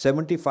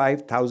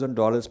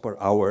 $75,000 per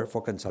hour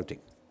for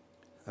consulting.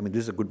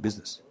 This is a good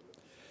business.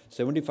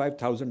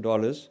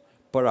 $75,000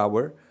 per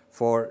hour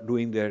for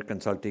doing their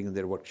consulting and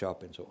their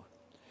workshop and so on.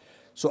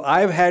 So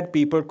I've had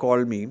people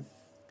call me.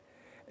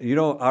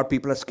 Our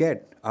people are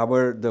scared.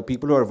 The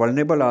people who are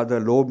vulnerable are the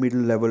low,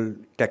 middle level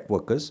tech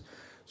workers.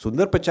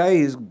 Sundar Pichai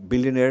is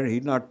billionaire.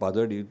 He's not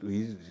bothered.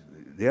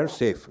 They are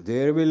safe.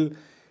 They will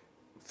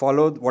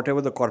follow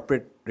whatever the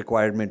corporate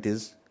requirement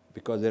is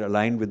because they're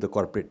aligned with the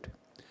corporate.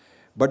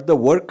 But the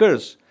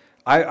workers,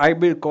 I've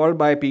been called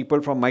by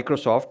people from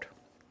Microsoft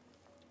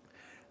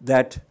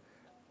that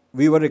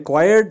we were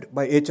required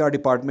by HR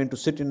department to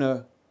sit in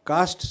a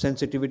caste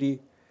sensitivity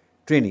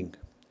training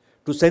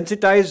to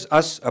sensitize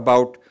us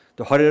about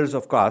the horrors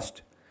of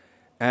caste.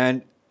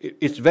 And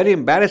it's very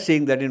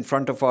embarrassing that in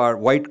front of our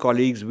white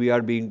colleagues we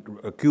are being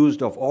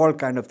accused of all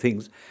kind of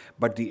things,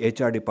 but the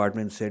HR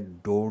department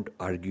said, don't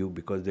argue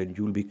because then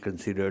you'll be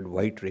considered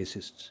white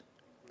racists.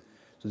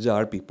 So these are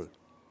our people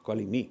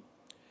calling me,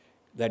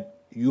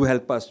 that you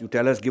help us, you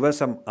tell us, give us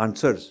some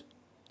answers.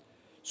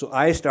 So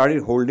I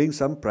started holding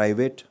some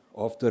private,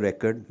 off the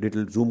record,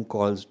 little Zoom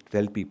calls,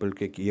 tell people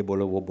ke ye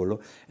bolo, wo bolo.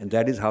 And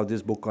that is how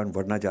this book on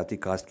Varna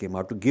Jati caste came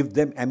out, to give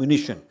them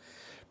ammunition,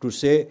 to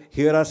say,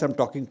 here are some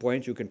talking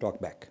points, you can talk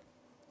back.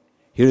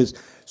 Here is,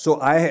 so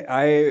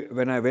I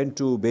when I went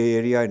to Bay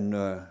Area in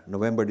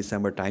November,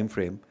 December time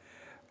frame,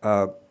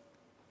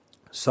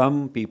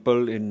 some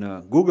people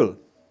in Google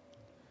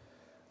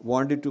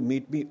wanted to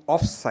meet me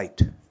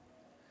off-site,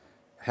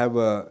 have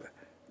a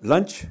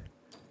lunch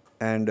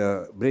and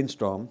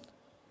brainstorm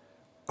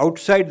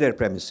outside their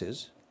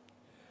premises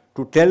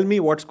to tell me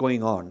what's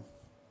going on.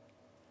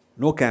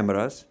 No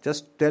cameras,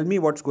 just tell me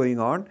what's going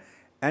on.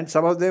 And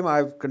some of them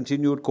I've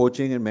continued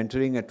coaching and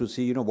mentoring and to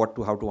see,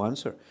 how to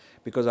answer.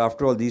 Because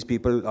after all, these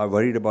people are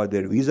worried about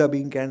their visa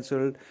being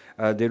cancelled.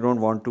 They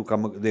don't want to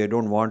come. They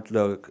don't want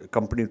the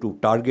company to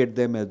target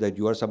them as that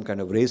you are some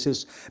kind of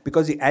racist.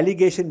 Because the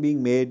allegation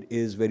being made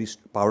is very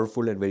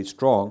powerful and very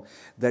strong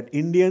that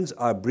Indians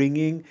are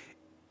bringing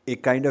a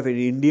kind of an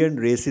Indian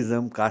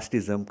racism,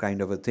 casteism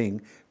kind of a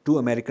thing to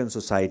American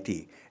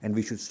society, and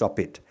we should stop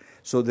it.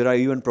 So there are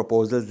even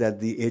proposals that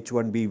the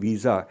H-1B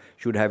visa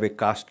should have a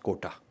caste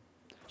quota.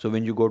 So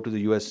when you go to the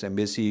US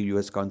Embassy,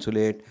 US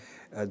Consulate,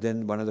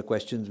 then one of the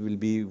questions will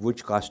be,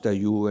 which caste are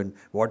you and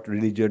what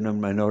religion and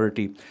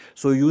minority?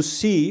 So you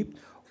see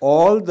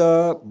all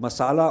the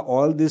masala,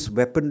 all this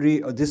weaponry,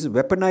 this is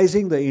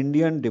weaponizing the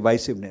Indian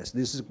divisiveness.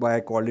 This is why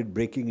I call it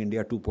Breaking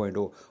India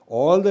 2.0.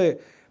 All the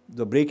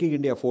Breaking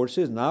India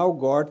forces now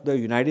got the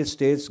United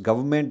States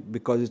government,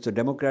 because it's a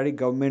democratic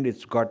government,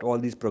 it's got all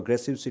these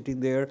progressives sitting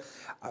there.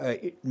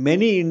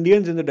 Many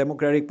Indians in the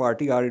Democratic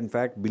Party are in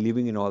fact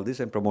believing in all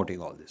this and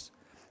promoting all this.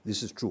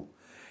 This is true.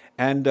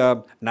 And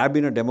I've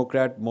been a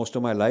Democrat most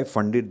of my life,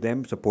 funded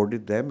them,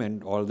 supported them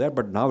and all that.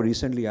 But now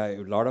recently,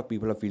 a lot of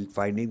people are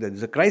finding that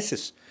there's a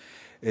crisis,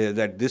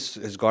 that this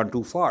has gone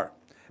too far.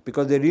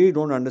 Because they really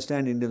don't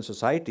understand Indian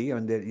society,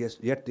 and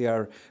yet they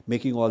are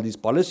making all these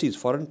policies,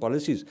 foreign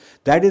policies.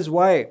 That is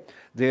why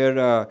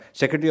their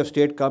Secretary of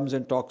State comes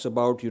and talks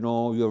about,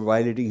 you're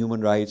violating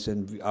human rights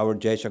and our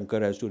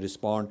Jaishankar has to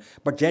respond.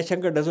 But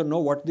Jaishankar doesn't know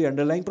what the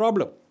underlying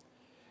problem.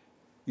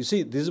 You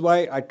see, this is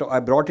why I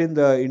brought in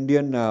the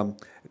Indian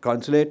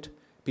consulate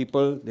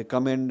people. They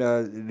come and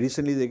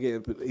recently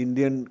the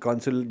Indian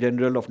Consul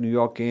General of New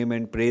York came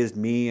and praised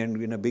me, and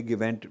in a big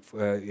event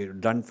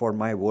done for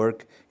my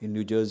work in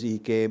New Jersey, he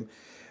came.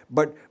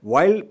 But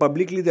while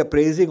publicly they're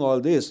praising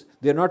all this,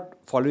 they're not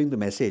following the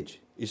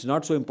message. It's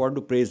not so important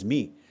to praise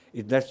me.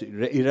 That's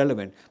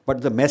irrelevant.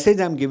 But the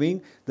message I'm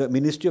giving, the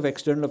Ministry of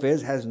External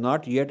Affairs has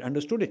not yet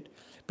understood it.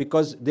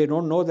 Because they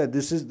don't know that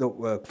this is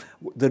the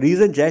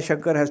reason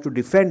Jaishankar has to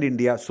defend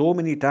India so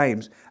many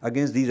times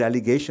against these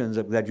allegations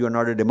that you are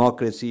not a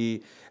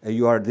democracy,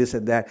 you are this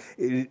and that.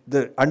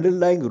 The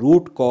underlying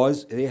root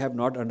cause they have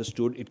not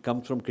understood. It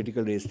comes from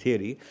critical race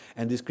theory,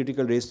 and this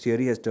critical race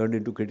theory has turned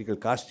into critical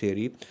caste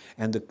theory,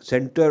 and the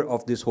center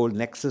of this whole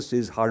nexus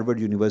is Harvard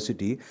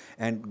University,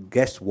 and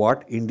guess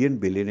what? Indian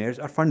billionaires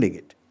are funding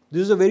it.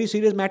 This is a very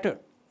serious matter.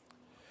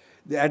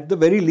 At the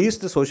very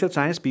least, the social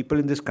science people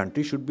in this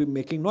country should be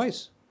making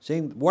noise,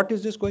 saying, what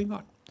is this going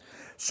on?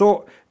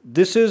 So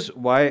this is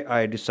why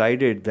I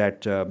decided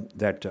that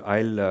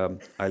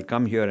I'll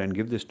come here and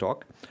give this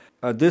talk.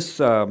 This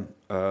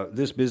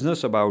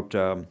business about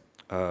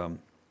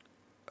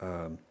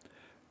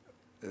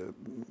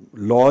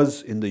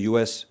laws in the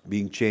US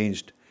being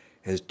changed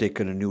has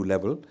taken a new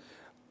level.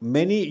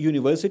 Many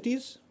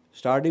universities,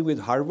 starting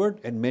with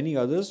Harvard and many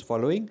others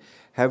following,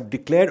 have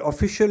declared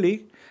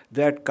officially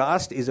that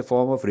caste is a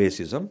form of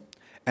racism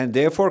and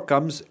therefore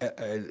comes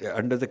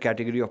under the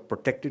category of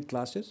protected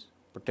classes,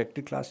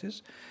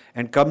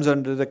 and comes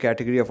under the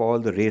category of all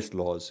the race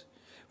laws,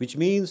 which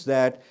means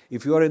that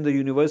if you are in the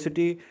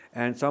university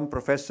and some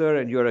professor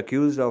and you are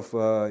accused of,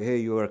 hey,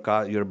 you're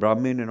a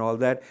Brahmin and all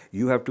that,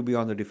 you have to be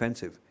on the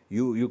defensive.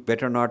 You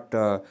better not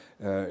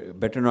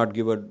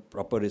give a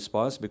proper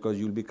response, because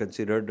you'll be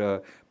considered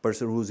a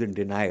person who's in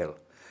denial.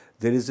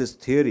 There is this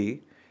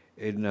theory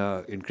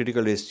in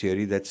critical race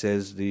theory that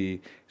says the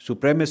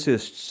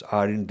supremacists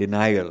are in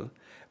denial.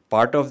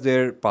 Part of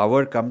their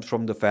power comes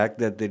from the fact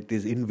that it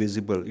is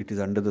invisible, it is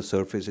under the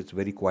surface, it's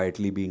very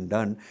quietly being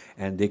done,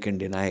 and they can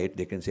deny it.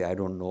 They can say, I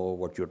don't know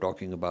what you're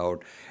talking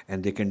about,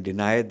 and they can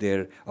deny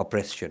their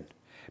oppression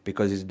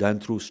because it's done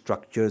through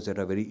structures that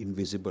are very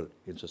invisible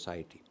in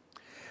society.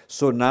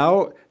 So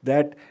now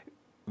that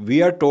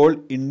we are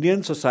told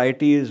Indian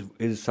society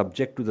is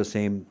subject to the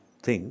same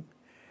thing,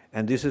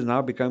 and this is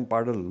now become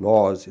part of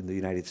laws in the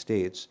United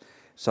States.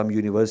 Some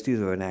universities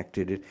have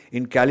enacted it.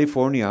 In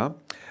California,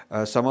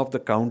 some of the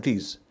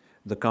counties,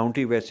 the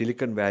county where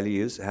Silicon Valley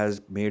is,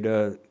 has made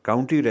a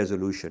county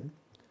resolution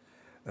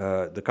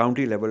the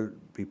county level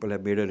people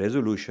have made a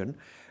resolution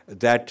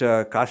that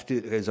caste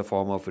is a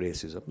form of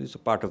racism. It's a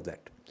part of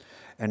that.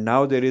 And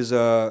now there is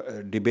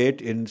a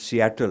debate in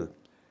Seattle.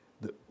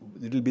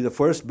 It will be the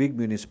first big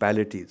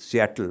municipality,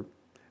 Seattle,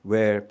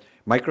 where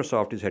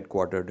Microsoft is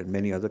headquartered and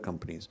many other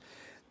companies.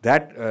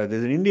 That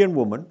there's an Indian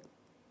woman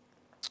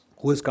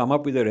who has come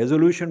up with a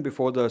resolution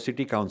before the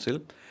city council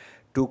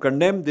to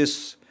condemn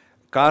this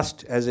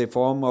caste as a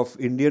form of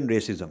Indian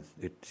racism.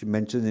 It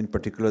mentions in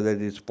particular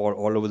that it's for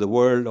all over the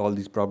world, all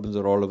these problems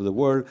are all over the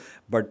world,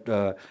 but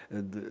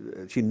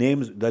she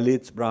names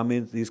Dalits,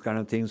 Brahmins, these kind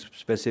of things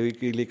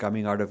specifically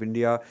coming out of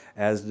India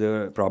as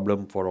the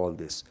problem for all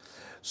this.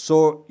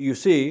 So you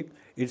see,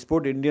 it's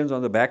put Indians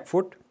on the back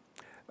foot.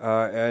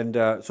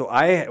 So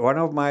one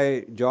of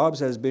my jobs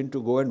has been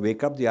to go and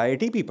wake up the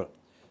IIT people.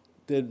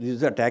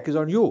 This attack is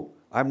on you.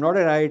 I'm not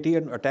an IIT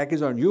and attack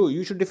is on you.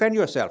 You should defend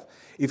yourself.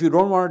 If you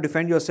don't want to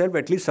defend yourself,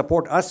 at least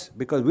support us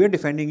because we're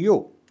defending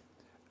you.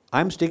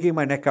 I'm sticking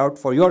my neck out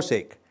for your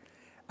sake.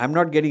 I'm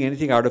not getting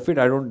anything out of it.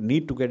 I don't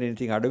need to get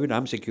anything out of it.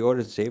 I'm secure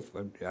and safe.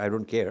 I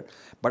don't care.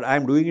 But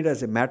I'm doing it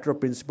as a matter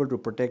of principle to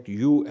protect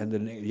you and the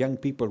young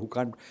people who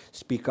can't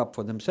speak up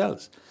for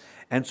themselves.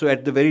 And so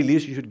at the very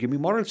least, you should give me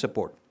moral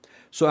support.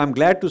 So I'm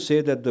glad to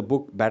say that the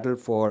book Battle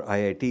for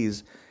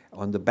IITs,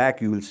 on the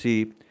back you will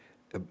see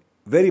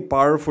very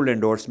powerful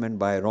endorsement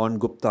by Ron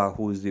Gupta,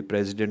 who is the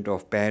president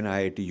of PAN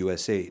IIT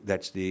USA.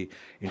 That's the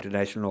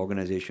international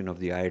organization of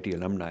the IIT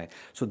alumni.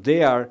 So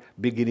they are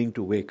beginning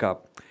to wake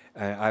up.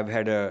 I've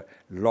had a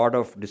lot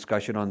of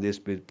discussion on this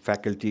with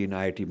faculty in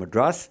IIT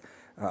Madras.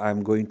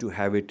 I'm going to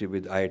have it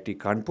with IIT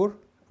Kanpur.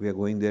 We are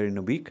going there in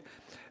a week.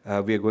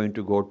 We are going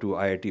to go to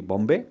IIT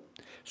Bombay.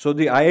 So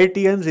the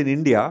IITians in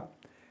India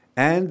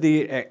and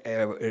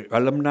the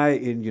alumni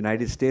in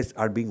United States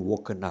are being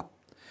woken up.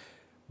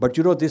 But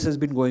you know, this has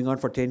been going on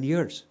for 10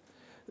 years.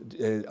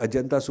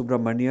 Ajanta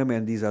Subramaniam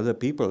and these other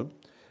people,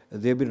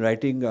 they've been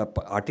writing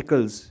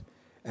articles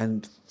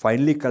and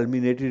finally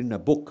culminated in a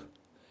book.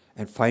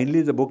 And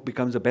finally the book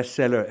becomes a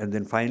bestseller and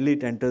then finally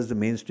it enters the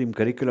mainstream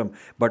curriculum.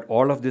 But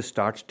all of this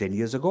starts 10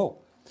 years ago.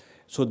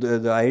 So the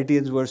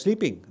IITians were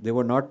sleeping. They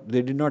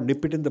did not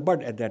nip it in the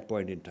bud at that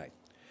point in time.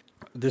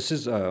 This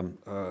is a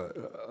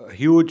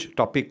huge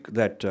topic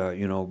that,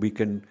 we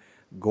can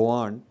go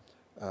on.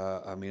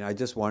 I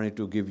just wanted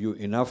to give you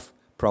enough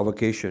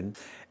provocation.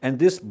 And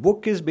this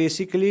book is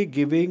basically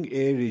giving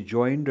a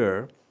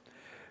rejoinder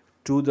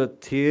to the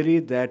theory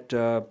that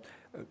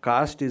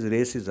caste is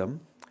racism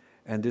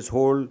and this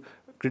whole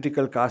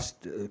critical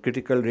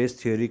race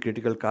theory,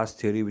 critical caste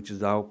theory, which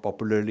is now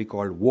popularly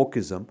called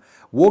wokeism.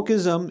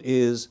 Wokeism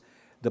is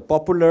the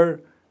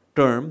popular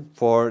term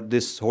for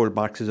this whole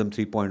Marxism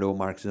 3.0,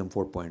 Marxism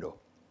 4.0.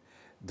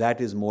 That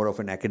is more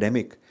of an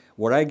academic.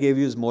 What I gave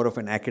you is more of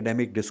an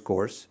academic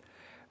discourse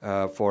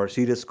for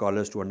serious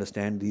scholars to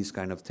understand these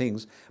kind of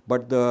things.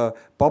 But the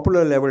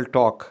popular level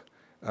talk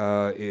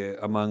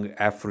among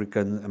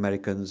African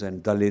Americans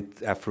and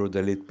Dalit,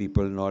 Afro-Dalit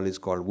people and all is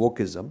called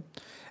wokeism.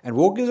 And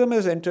wokeism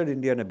has entered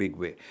India in a big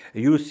way.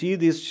 You see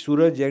this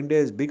Suraj Jengde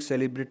is big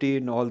celebrity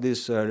in all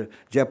this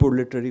Jaipur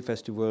Literary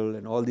Festival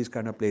and all these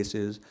kind of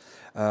places.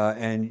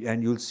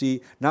 And you'll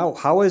see, now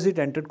how has it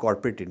entered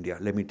corporate India?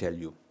 Let me tell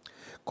you.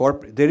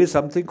 There is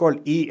something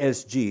called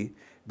ESG,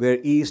 where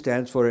E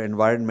stands for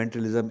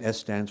environmentalism, S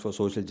stands for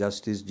social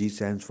justice, G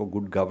stands for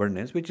good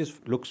governance, which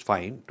looks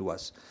fine to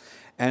us.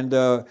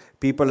 And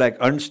people like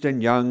Ernst &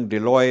 Young,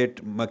 Deloitte,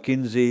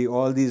 McKinsey,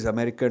 all these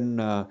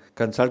American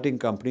consulting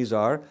companies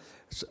are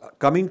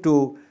coming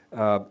to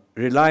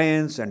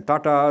Reliance and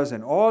Tata's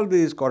and all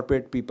these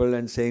corporate people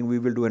and saying we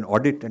will do an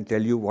audit and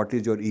tell you what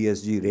is your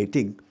ESG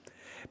rating.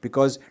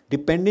 Because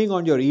depending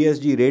on your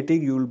ESG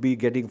rating, you will be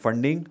getting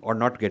funding or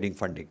not getting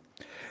funding.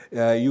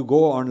 You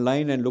go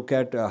online and look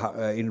at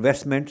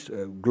investments.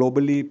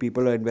 Globally,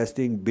 people are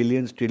investing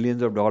billions,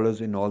 trillions of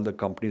dollars in all the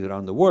companies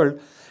around the world.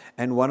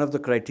 And one of the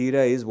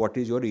criteria is what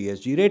is your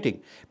ESG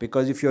rating.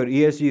 Because if your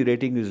ESG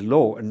rating is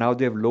low, and now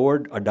they've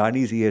lowered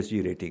Adani's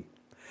ESG rating.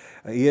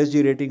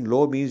 ESG rating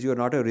low means you're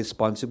not a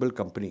responsible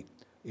company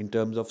in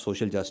terms of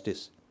social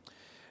justice.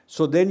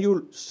 So then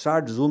you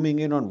start zooming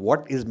in on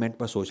what is meant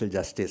by social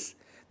justice.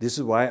 This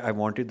is why I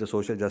wanted the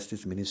Social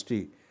Justice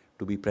Ministry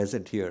to be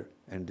present here,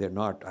 and they're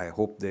not. I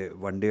hope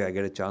one day I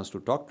get a chance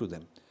to talk to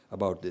them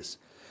about this.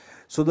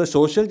 So the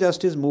social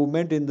justice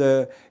movement in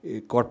the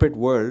corporate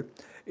world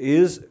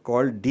is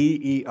called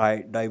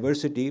DEI,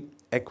 diversity,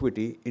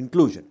 equity,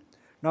 inclusion.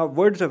 Now,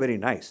 words are very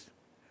nice.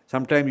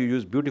 Sometimes you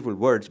use beautiful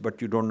words,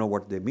 but you don't know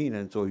what they mean,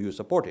 and so you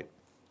support it.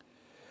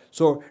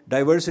 So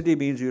diversity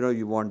means,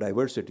 you want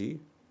diversity.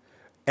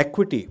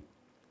 Equity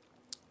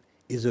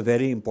is a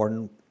very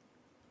important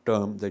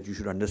term that you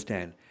should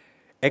understand.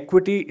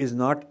 Equity is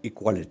not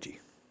equality.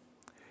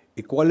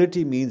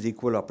 Equality means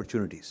equal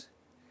opportunities.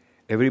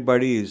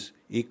 Everybody is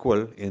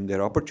equal in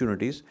their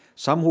opportunities.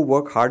 Some who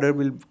work harder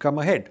will come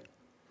ahead.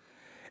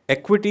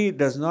 Equity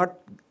does not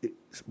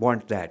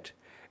want that.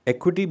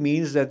 Equity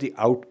means that the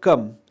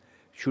outcome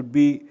should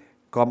be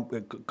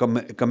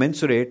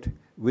commensurate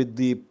with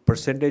the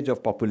percentage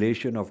of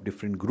population of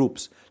different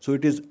groups. So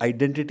it is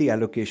identity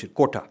allocation,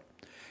 quota.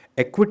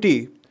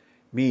 Equity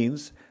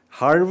means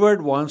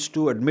Harvard wants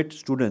to admit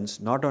students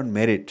not on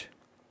merit,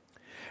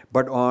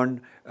 but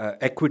on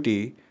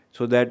equity,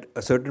 so that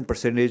a certain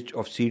percentage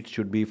of seats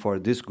should be for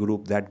this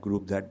group, that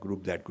group, that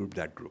group, that group,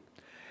 that group.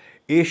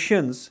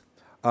 Asians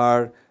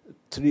are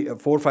 4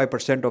 or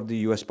 5% of the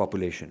US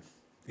population.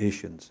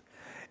 Asians.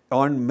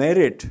 On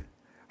merit,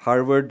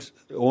 Harvard's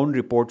own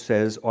report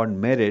says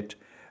on merit,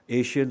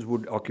 Asians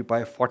would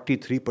occupy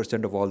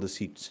 43% of all the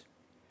seats.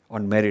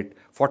 On merit,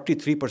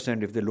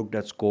 43% if they looked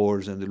at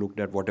scores and they looked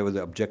at whatever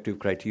the objective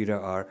criteria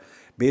are.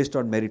 Based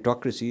on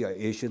meritocracy,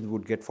 Asians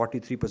would get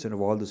 43%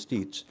 of all the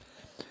seats,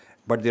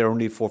 but they're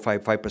only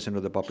 5%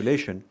 of the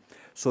population.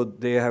 So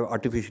they have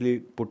artificially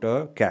put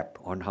a cap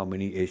on how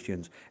many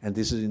Asians. And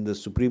this is in the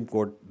Supreme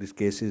Court. This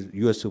case is,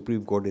 US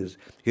Supreme Court is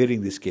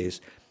hearing this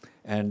case.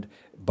 And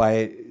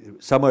by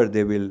summer,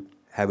 they will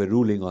have a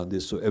ruling on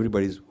this. So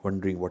everybody's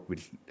wondering what will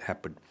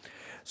happen.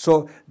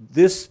 So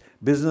this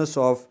business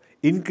of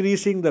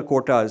increasing the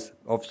quotas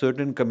of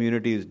certain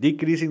communities,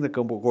 decreasing the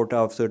quota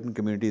of certain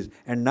communities,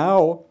 and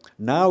now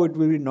it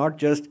will be not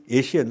just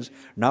Asians,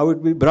 now it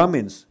will be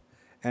Brahmins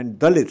and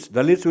Dalits.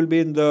 Dalits will be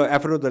in the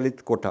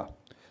Afro-Dalit quota.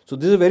 So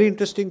this is a very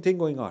interesting thing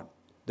going on,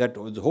 that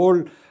the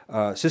whole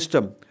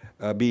system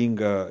being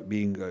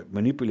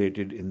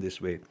manipulated in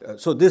this way.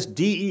 So this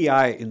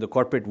DEI in the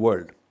corporate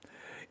world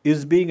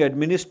is being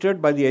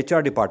administered by the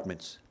HR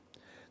departments.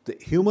 The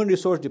human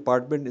resource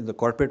department in the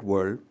corporate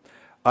world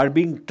are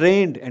being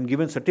trained and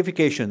given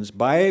certifications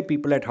by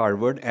people at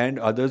Harvard and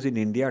others in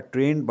India,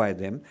 trained by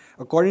them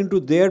according to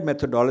their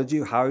methodology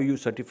of how you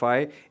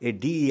certify a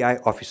DEI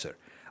officer.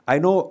 I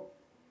know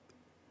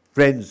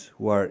friends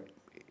who are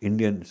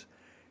Indians,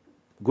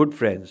 good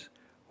friends,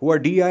 who are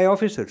DEI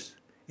officers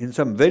in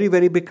some very,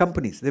 very big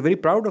companies. They're very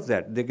proud of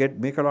that. They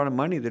make a lot of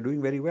money. They're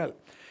doing very well.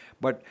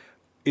 But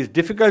it's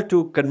difficult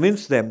to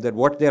convince them that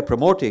what they're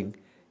promoting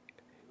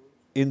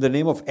in the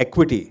name of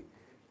equity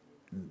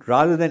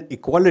rather than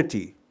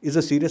equality is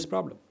a serious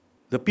problem.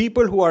 The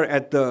people who are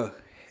at the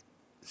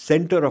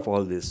center of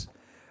all this,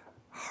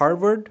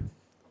 Harvard,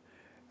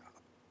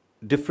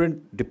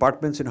 different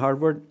departments in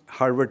Harvard,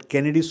 Harvard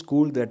Kennedy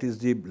School, that is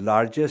the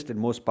largest and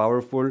most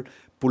powerful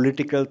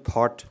political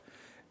thought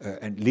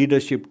and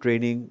leadership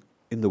training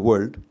in the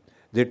world.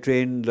 They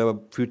train the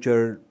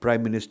future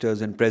prime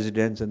ministers and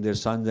presidents and their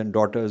sons and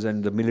daughters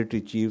and the military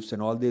chiefs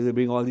and all. They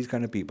bring all these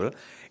kind of people.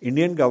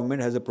 Indian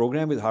government has a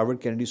program with Harvard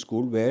Kennedy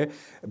School where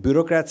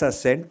bureaucrats are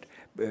sent.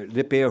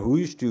 They pay a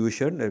huge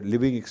tuition, a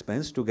living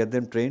expense, to get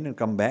them trained and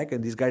come back,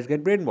 and these guys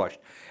get brainwashed.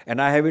 And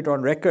I have it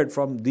on record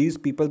from these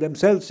people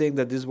themselves saying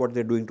that this is what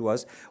they're doing to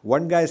us.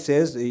 One guy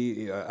says,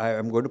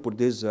 I'm going to put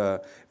this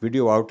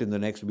video out in the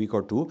next week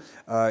or two.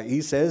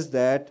 He says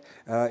that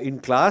in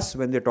class,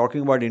 when they're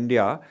talking about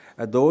India,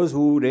 those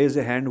who raise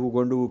a hand who are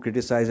going to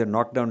criticize and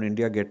knock down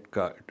India get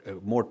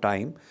more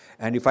time.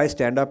 And if I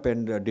stand up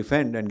and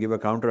defend and give a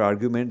counter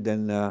argument,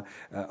 then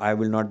I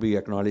will not be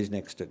acknowledged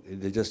next.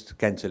 They just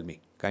cancel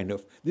me, kind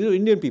of. These are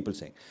Indian people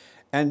saying.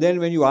 And then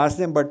when you ask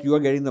them, but you are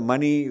getting the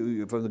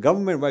money from the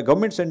government, why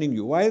government sending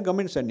you? Why is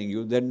government sending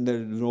you? Then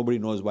nobody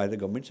knows why the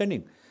government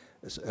sending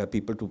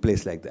people to a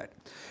place like that.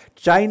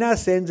 China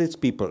sends its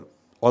people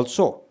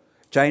also.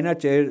 China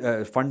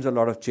funds a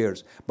lot of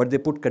chairs, but they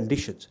put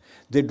conditions.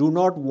 They do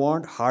not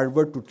want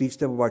Harvard to teach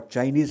them about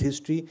Chinese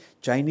history,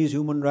 Chinese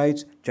human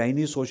rights,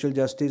 Chinese social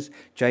justice,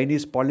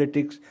 Chinese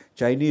politics,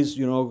 Chinese,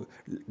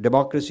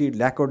 democracy,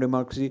 lack of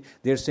democracy.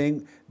 They're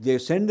saying they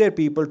send their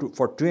people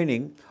for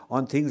training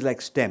on things like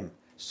STEM,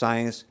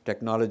 science,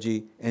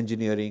 technology,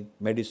 engineering,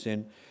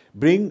 medicine.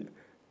 Bring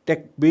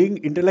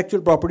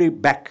intellectual property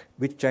back,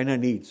 which China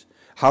needs.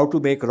 How to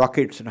make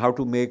rockets and how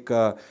to make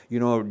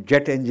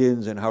jet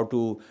engines and how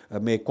to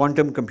make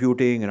quantum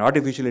computing and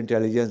artificial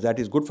intelligence. That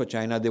is good for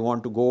China. They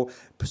want to go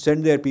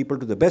send their people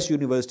to the best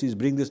universities,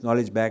 bring this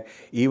knowledge back,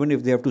 even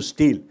if they have to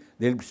steal.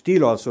 They'll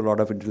steal also a lot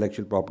of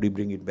intellectual property,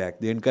 bring it back.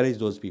 They encourage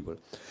those people.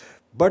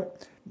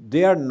 But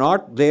they are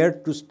not there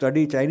to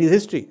study Chinese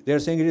history. They are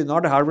saying it is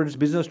not Harvard's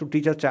business to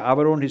teach us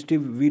our own history.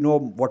 We know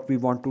what we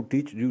want to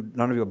teach.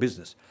 None of your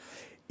business.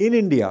 In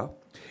India,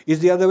 it's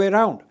the other way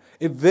around.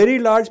 A very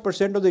large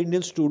percent of the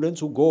Indian students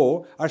who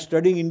go are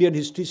studying Indian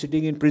history,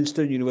 sitting in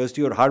Princeton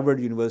University or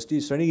Harvard University,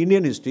 studying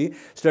Indian history,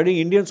 studying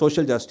Indian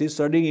social justice,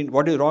 studying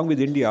what is wrong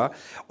with India.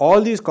 All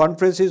these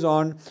conferences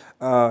on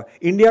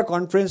India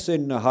conference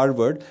in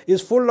Harvard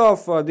is full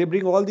of, they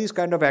bring all these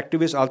kind of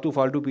activists,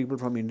 altu-faltu people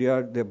from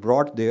India. They're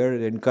brought there,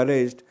 they're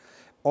encouraged.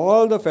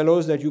 All the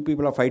fellows that you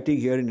people are fighting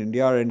here in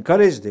India are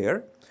encouraged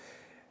there.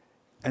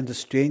 And the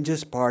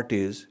strangest part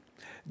is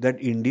that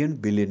Indian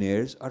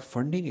billionaires are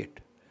funding it.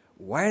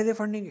 Why are they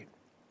funding it?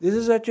 This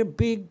is such a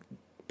big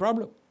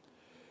problem.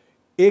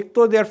 Ek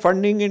to they are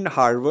funding in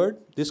Harvard,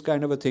 this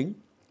kind of a thing.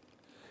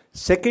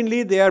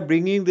 Secondly, they are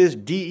bringing this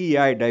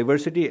DEI,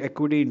 diversity,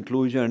 equity,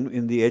 inclusion,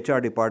 in the HR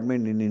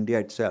department in India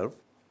itself.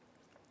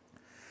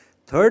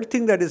 Third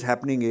thing that is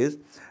happening is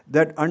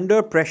that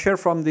under pressure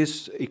from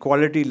these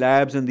equality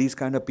labs and these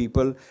kind of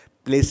people,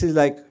 places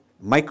like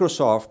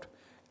Microsoft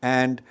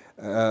and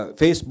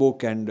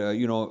Facebook and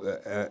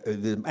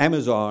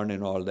Amazon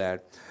and all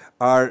that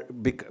are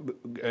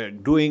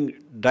doing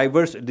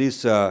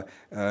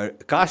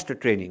caste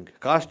training,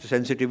 caste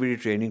sensitivity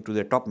training to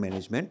their top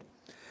management,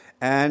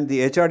 and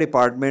the HR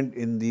department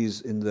in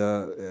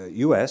the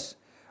US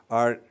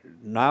are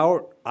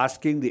now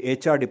asking the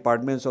HR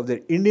departments of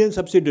their Indian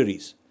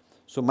subsidiaries.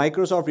 So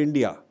Microsoft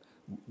India,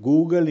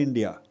 Google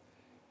India,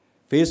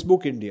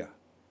 Facebook India,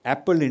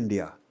 Apple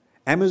India,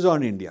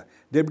 Amazon India.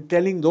 They're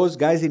telling those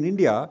guys in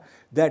India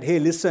that, hey,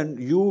 listen,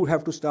 you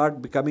have to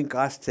start becoming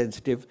caste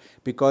sensitive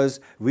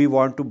because we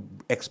want to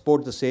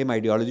export the same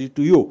ideology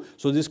to you.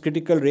 So this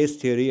critical race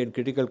theory and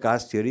critical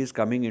caste theory is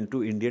coming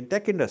into Indian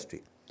tech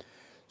industry.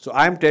 So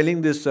I'm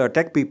telling this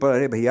tech people,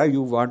 hey, bhaiya,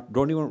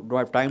 don't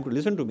have time to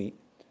listen to me.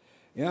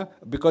 Yeah,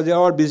 because they are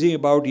all busy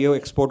about ye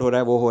export ho raha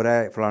hai, wo ho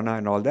raha hai, falana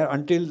and all that.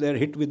 Until they're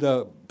hit with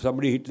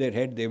somebody hit their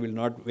head, they will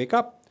not wake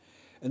up.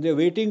 And they're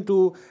waiting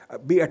to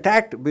be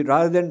attacked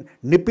rather than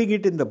nipping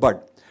it in the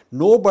bud.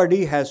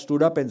 Nobody has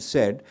stood up and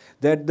said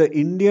that the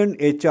Indian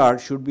HR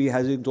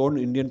has its own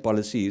Indian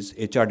policies.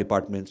 HR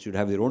departments should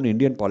have their own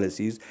Indian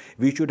policies.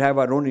 We should have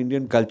our own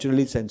Indian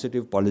culturally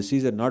sensitive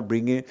policies and not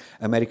bring in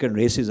American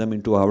racism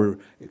into our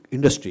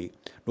industry.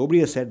 Nobody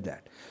has said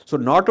that. So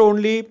not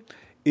only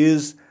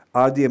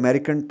are the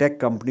American tech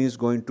companies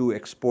going to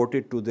export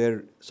it to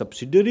their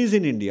subsidiaries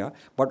in India,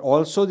 but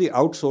also the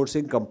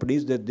outsourcing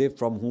companies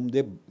from whom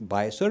they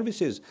buy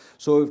services.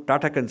 So if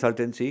Tata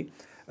Consultancy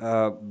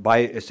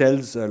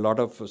sells a lot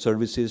of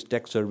services,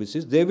 tech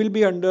services, they will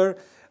be under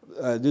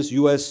this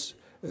US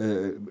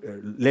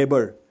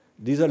labor.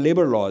 These are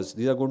labor laws.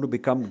 These are going to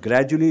become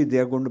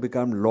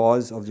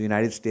laws of the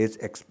United States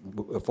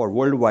for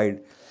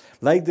worldwide.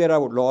 Like there are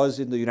laws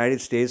in the United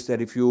States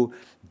that if you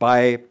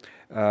buy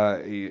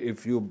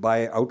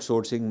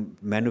outsourcing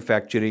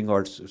manufacturing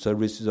or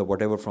services or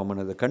whatever from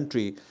another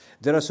country,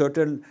 there are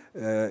certain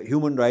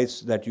human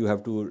rights that you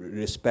have to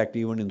respect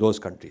even in those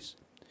countries.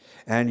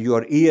 And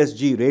your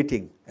ESG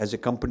rating as a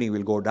company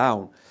will go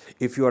down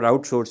if you are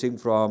outsourcing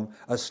from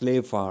a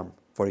slave farm,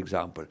 for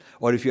example,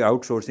 or if you are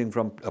outsourcing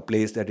from a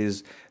place that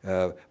is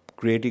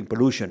creating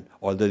pollution,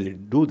 although they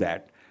do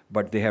that,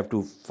 but they have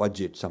to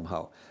fudge it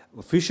somehow.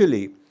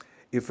 Officially,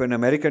 if an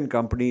American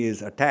company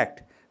is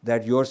attacked,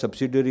 that your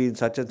subsidiary in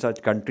such and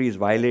such country is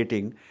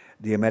violating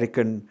the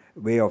American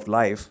way of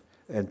life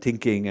and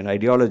thinking and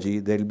ideology,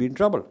 they'll be in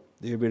trouble.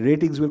 Their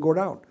ratings will go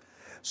down.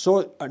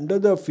 So under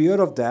the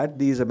fear of that,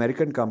 these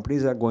American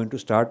companies are going to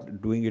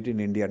start doing it in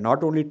India.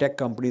 Not only tech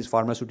companies,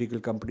 pharmaceutical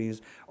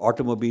companies,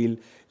 automobile,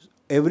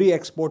 every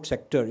export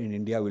sector in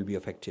India will be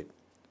affected.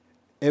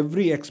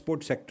 Every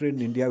export sector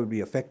in India will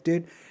be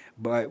affected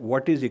by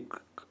what is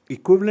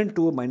equivalent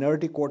to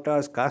minority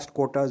quotas, caste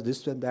quotas,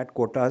 this and that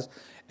quotas.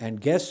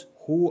 And guess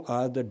who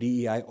are the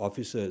DEI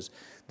officers?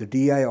 The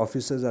DEI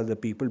officers are the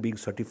people being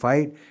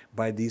certified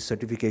by these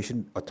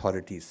certification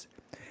authorities.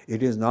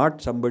 It is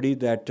not somebody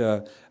that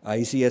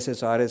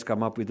ICSSR has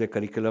come up with a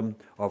curriculum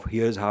of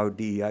here's how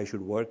DEI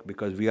should work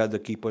because we are the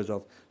keepers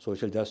of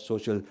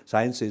social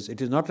sciences.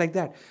 It is not like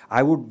that.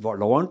 I would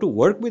want to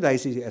work with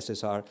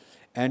ICSSR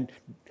and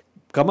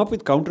come up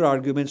with counter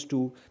arguments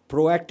to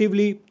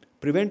proactively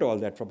prevent all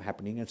that from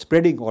happening and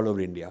spreading all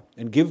over India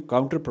and give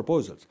counter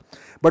proposals.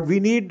 But we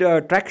need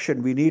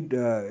traction. We need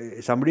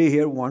somebody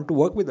here who want to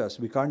work with us.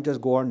 We can't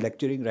just go on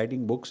lecturing,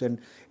 writing books, and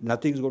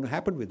nothing's going to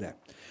happen with that.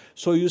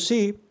 So you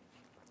see,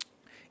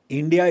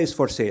 India is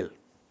for sale.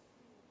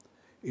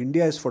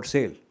 India is for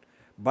sale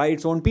by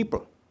its own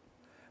people,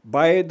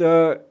 by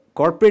the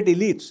corporate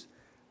elites.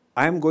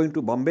 I am going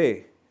to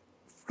Bombay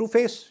to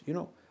face,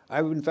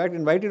 I've in fact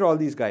invited all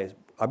these guys.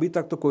 Abhi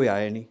tak to koi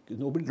aaya nahi.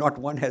 Nobody, not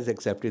one has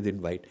accepted the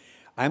invite.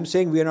 I'm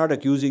saying we are not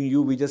accusing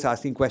you. We're just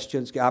asking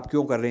questions. Ki aap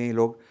kyun kar rahe hain ye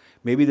log?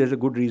 Maybe there's a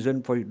good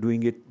reason for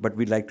doing it, but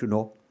we'd like to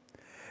know.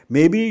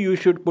 Maybe you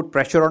should put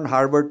pressure on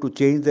Harvard to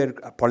change their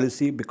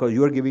policy because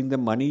you are giving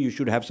them money. You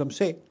should have some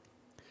say.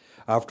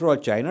 After all,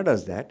 China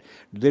does that.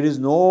 There is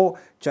no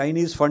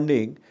Chinese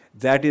funding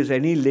that is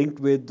any linked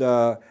with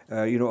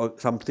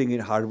something in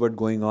Harvard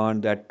going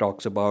on that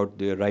talks about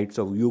the rights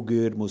of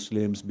Uyghur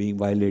Muslims being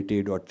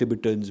violated or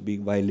Tibetans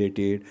being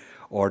violated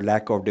or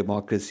lack of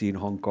democracy in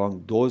Hong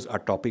Kong. Those are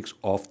topics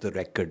off the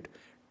record,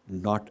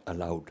 not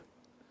allowed.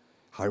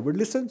 Harvard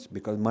listens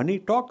because money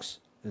talks.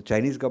 The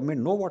Chinese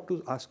government know what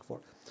to ask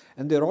for.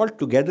 And they're all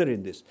together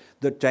in this.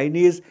 The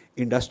Chinese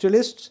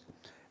industrialists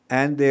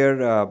and their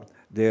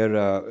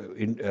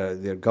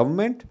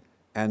government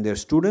and their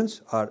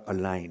students are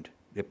aligned.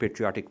 They're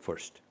patriotic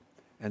first.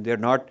 And they're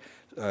not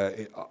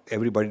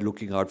everybody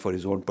looking out for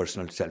his own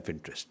personal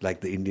self-interest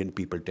like the Indian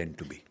people tend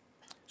to be.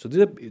 So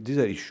these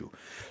are issue.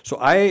 So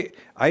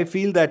I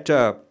feel that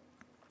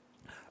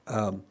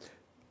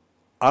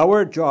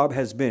our job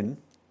has been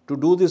to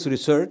do this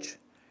research,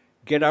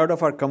 get out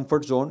of our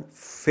comfort zone,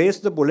 face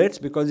the bullets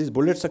because these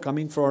bullets are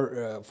coming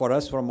for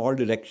us from all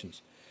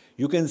directions.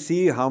 You can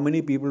see how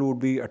many people would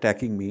be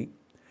attacking me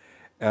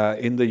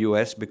in the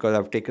US because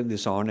I've taken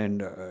this on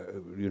and,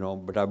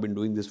 but I've been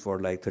doing this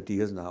for like 30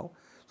 years now.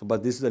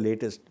 But this is the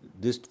latest.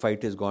 This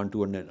fight has gone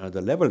to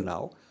another level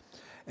now.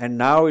 And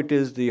now it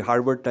is the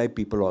Harvard type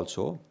people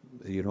also,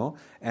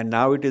 and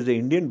now it is the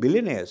Indian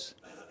billionaires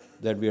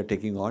that we are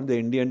taking on, the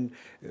Indian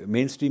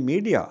mainstream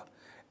media.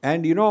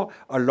 And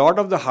a lot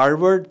of the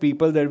Harvard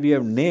people that we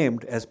have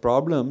named as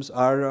problems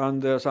are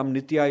on some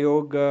Niti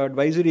Aayog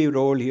advisory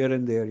role here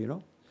and there,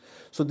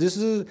 So this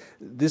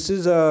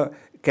is a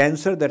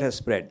cancer that has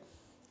spread.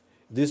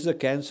 This is a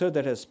cancer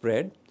that has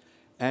spread,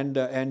 and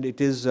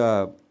it is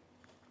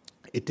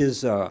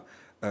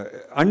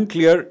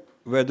unclear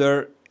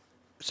whether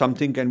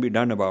something can be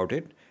done about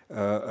it.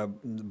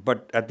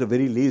 But at the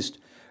very least,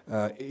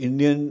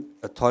 Indian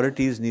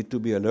authorities need to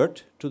be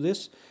alert to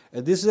this.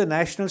 This is a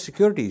national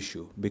security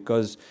issue,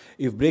 because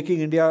if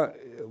Breaking India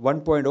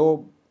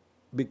 1.0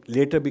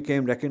 later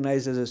became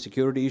recognized as a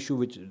security issue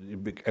which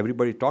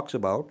everybody talks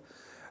about,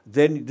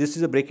 then this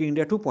is a Breaking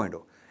India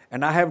 2.0.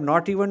 And I have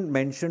not even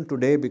mentioned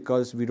today,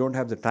 because we don't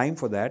have the time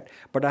for that,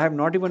 but I have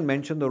not even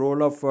mentioned the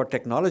role of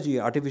technology,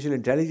 artificial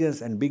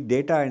intelligence and big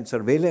data and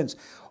surveillance.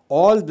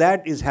 All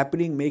that is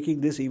happening,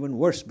 making this even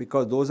worse,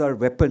 because those are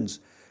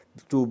weapons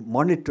to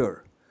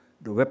monitor,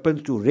 the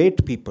weapons to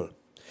rate people.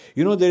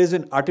 There is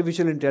an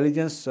artificial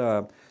intelligence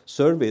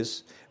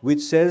service which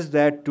says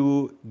that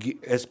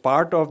as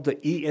part of the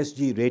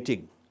ESG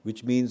rating,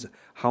 which means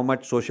how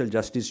much social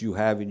justice you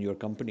have in your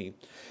company,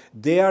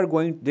 they are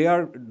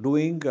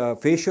doing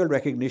facial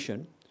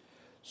recognition,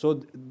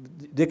 so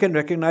they can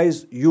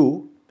recognize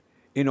you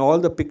in all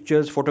the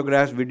pictures,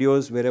 photographs,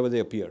 videos, wherever they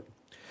appear.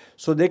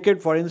 So they can,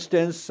 for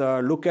instance,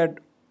 look at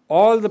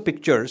all the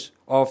pictures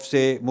of,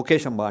 say,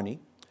 Mukesh Ambani,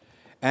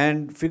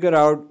 and figure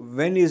out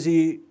when is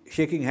he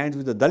shaking hands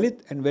with a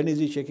Dalit, and when is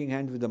he shaking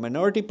hands with a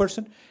minority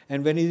person,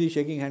 and when is he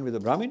shaking hands with a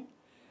Brahmin,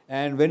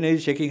 and when is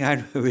he shaking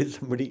hands with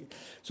somebody.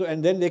 So,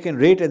 and then they can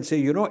rate and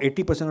say,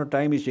 80% of the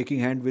time he's shaking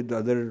hands with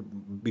other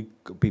big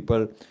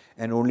people,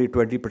 and only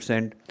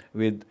 20%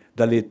 with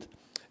Dalit.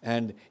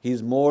 And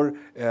he's more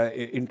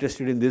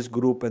interested in this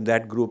group and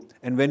that group.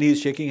 And when he's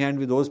shaking hands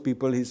with those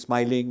people, he's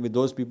smiling. With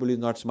those people, he's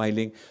not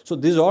smiling. So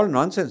this is all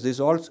nonsense. This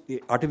is all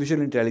artificial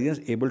intelligence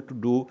able to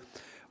do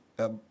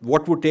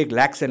what would take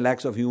lakhs and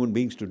lakhs of human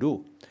beings to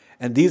do.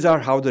 And these are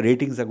how the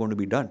ratings are going to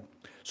be done.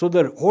 So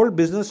the whole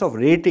business of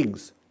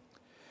ratings,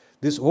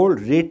 this whole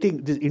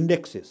rating, these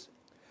indexes,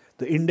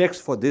 the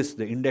index for this,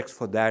 the index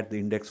for that, the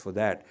index for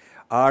that,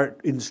 are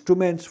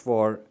instruments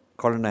for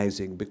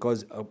colonizing,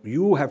 because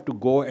you have to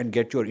go and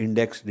get your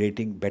index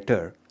rating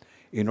better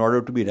in order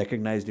to be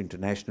recognized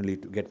internationally,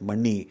 to get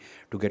money,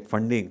 to get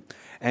funding.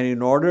 And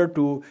in order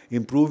to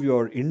improve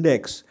your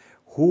index,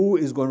 who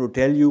is going to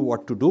tell you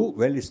what to do?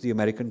 Well, it's the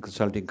American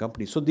consulting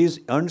company. So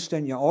these Ernst &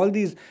 Young, all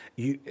these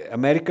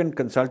American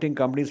consulting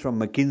companies from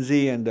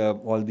McKinsey and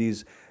all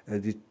these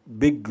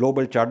big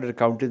global chartered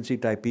accountancy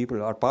type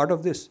people are part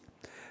of this.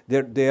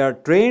 They are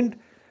trained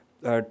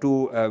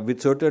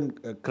with certain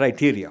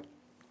criteria.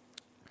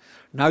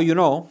 Now,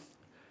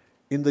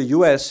 in the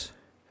US,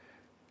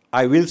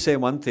 I will say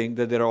one thing,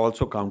 that there are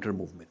also counter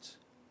movements,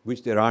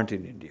 which there aren't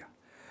in India.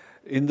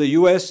 In the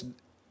US,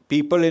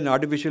 people in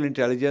artificial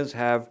intelligence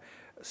have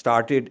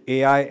started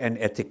AI and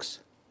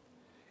ethics,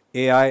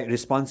 AI,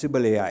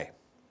 responsible AI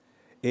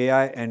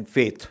and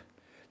faith.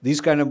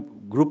 These kind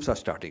of groups are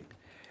starting.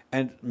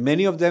 And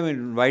many of them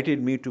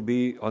invited me to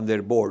be on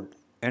their board.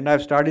 And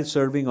I've started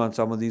serving on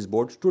some of these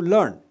boards to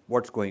learn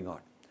what's going on.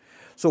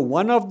 So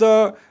one of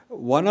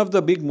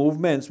the big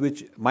movements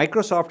which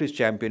Microsoft is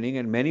championing,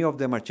 and many of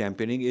them are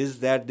championing, is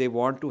that they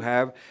want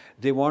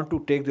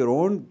to take their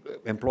own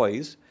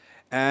employees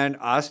and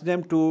ask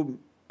them to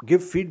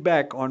give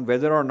feedback on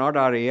whether or not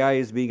our AI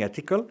is being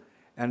ethical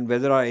and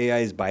whether our AI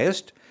is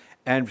biased.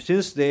 And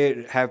since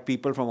they have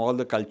people from all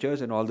the cultures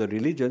and all the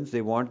religions,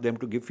 they want them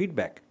to give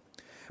feedback.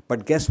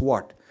 But guess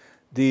what?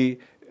 The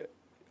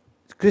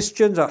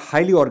Christians are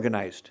highly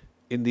organized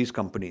in these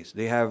companies.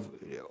 They have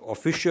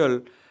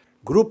official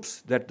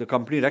groups that the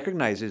company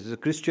recognizes. There's a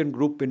Christian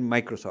group in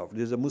Microsoft.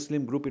 There's a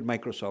Muslim group in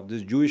Microsoft.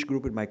 There's a Jewish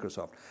group in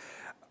Microsoft.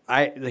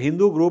 The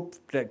Hindu group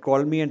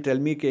call me and tell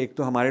me कि एक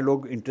तो हमारे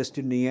लोग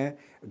interested नहीं है,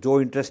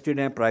 जो interested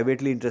हैं,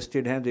 privately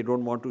interested हैं, they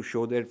don't want to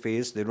show their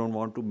face, they don't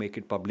want to make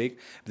it public,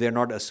 they're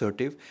not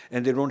assertive,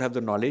 and they don't have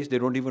the knowledge, they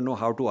don't even know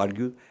how to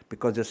argue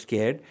because they're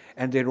scared,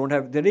 and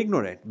they're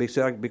ignorant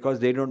because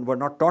they were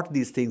not taught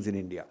these things in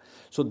India.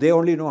 So they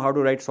only know how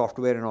to write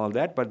software and all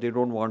that, but they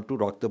don't want to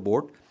rock the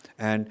boat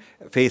and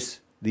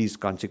face these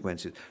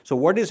consequences. So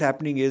what is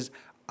happening is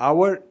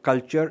our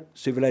culture,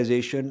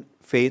 civilization,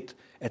 faith,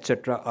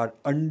 etc. are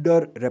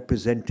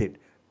underrepresented,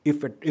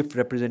 if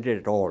represented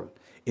at all,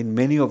 in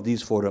many of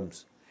these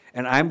forums.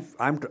 And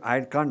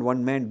I can't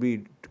one man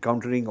be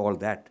countering all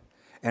that.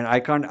 And I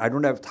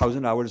don't have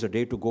 1,000 hours a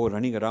day to go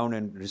running around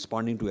and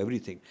responding to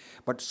everything.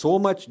 But so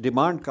much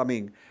demand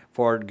coming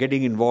for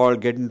getting involved,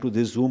 get into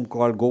this Zoom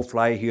call, go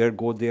fly here,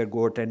 go there,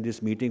 go attend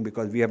this meeting,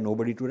 because we have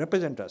nobody to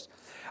represent us.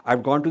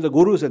 I've gone to the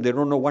gurus and they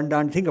don't know one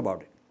darn thing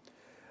about it.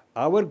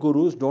 our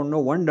gurus don't know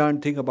one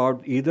darn thing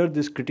about either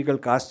this critical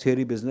caste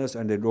theory business,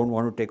 and they don't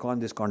want to take on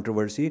this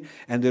controversy,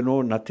 and they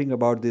know nothing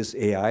about this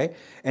AI.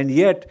 And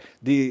yet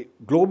the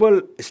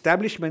global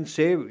establishment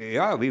say,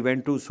 yeah, we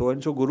went to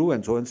so-and-so guru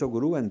and so-and-so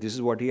guru, and this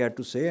is what he had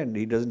to say, and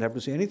he doesn't have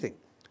to say anything.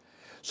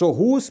 So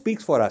who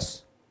speaks for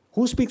us?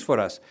 Who speaks for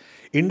us?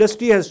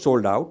 Industry has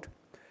sold out.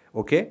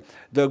 Okay,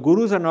 the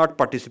gurus are not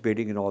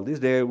participating in all this.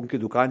 Unki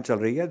dukaan chal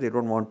rahi hai. They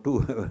don't want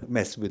to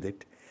mess with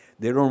it.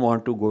 They don't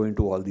want to go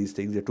into all these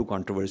things. They're too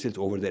controversial. It's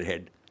over their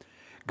head.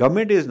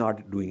 Government is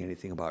not doing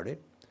anything about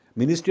it.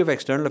 Ministry of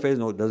External Affairs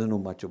doesn't know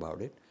much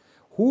about it.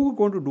 Who is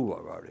going to do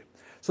about it?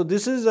 So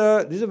this is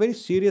a very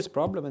serious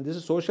problem, and this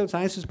is social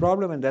sciences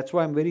problem, and that's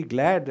why I'm very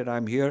glad that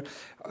I'm here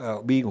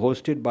being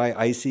hosted by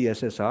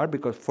ICSSR,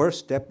 because first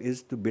step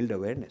is to build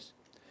awareness.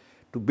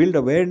 To build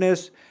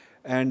awareness.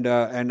 And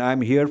I'm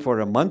here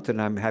for a month,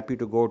 and I'm happy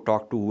to go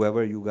talk to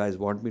whoever you guys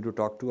want me to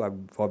talk to. I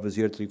was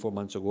here 3-4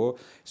 months ago,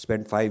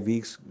 spent 5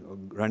 weeks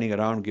running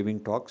around giving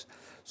talks.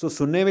 So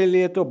सुनने के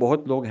लिए तो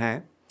बहुत लोग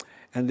हैं,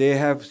 and they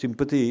have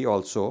sympathy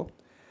also,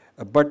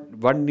 but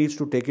one needs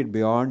to take it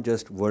beyond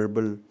just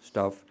verbal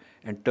stuff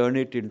and turn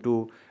it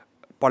into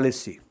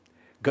policy.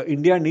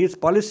 India needs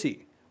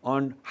policy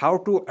on how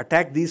to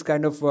attack these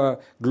kind of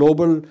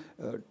global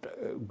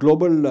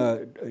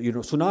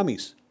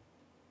tsunamis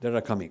that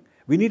are coming.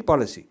 We need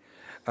policy,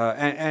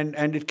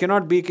 and it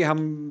cannot be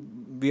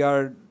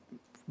that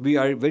we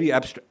are very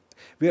abstract.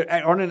 We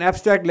are on an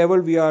abstract level.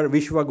 We are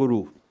Vishwa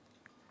Guru,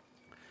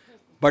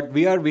 but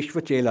we are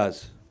Vishwa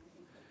Chelas,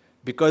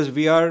 because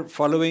we are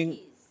following.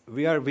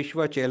 We are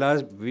Vishwa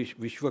Chelas,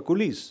 Vishwa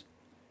Kulis,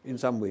 in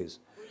some ways.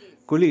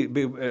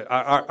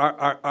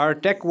 Our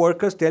tech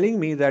workers telling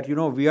me that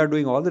we are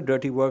doing all the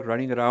dirty work,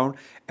 running around,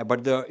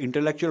 but the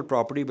intellectual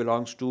property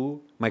belongs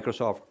to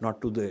Microsoft, not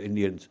to the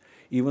Indians.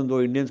 Even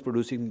though Indians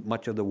producing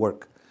much of the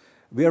work,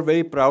 we are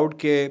very proud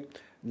के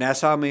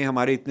NASA में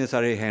हमारे इतने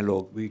सारे हैं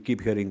लोग. We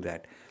keep hearing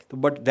that.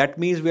 But that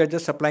means we are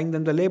just supplying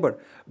them the labor.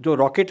 जो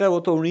rocket है वो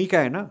तो उन्हीं का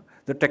है ना.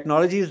 The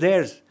technology is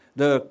theirs.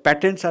 The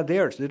patents are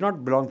theirs. They do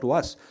not belong to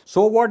us.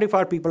 So what if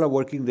our people are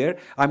working there?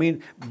 I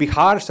mean,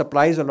 Bihar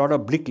supplies a lot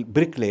of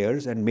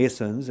bricklayers and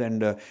masons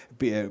and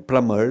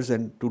plumbers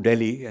and to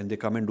Delhi, and they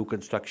come and do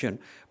construction.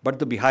 But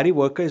the Bihari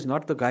worker is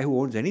not the guy who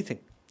owns anything.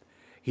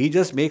 He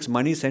just makes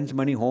money, sends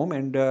money home,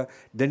 and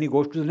then he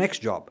goes to the next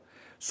job.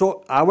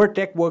 So our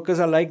tech workers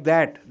are like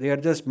that. They are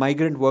just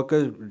migrant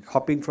workers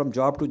hopping from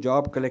job to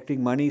job,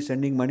 collecting money,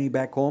 sending money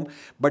back home.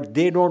 But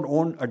they don't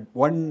own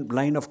one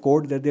line of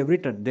code that they've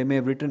written. They may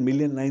have written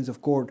million lines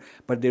of code,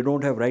 but they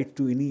don't have right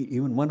to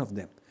even one of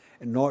them.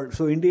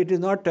 So indeed, it is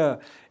not a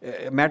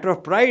matter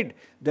of pride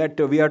that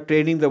we are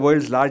training the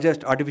world's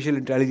largest artificial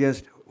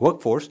intelligence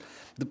workforce.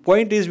 The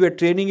point is we are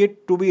training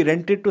it to be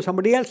rented to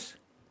somebody else.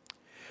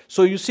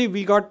 So you see,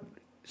 we got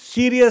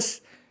serious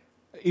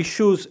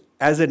issues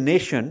as a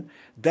nation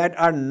that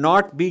are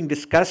not being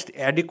discussed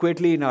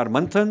adequately in our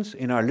manthans,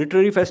 in our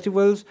literary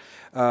festivals,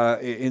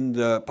 in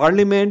the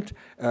parliament,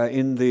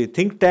 in the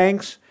think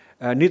tanks.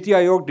 Niti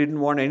Aayog didn't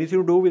want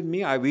anything to do with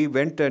me. We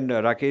went and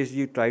Rakesh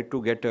ji tried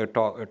to get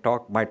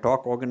my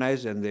talk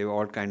organized, and they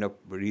all kind of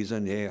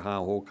reason, hey,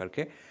 haan, ho,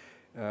 karke.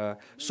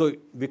 So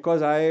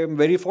because I am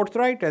very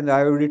forthright and I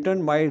have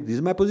written this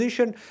is my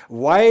position.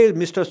 Why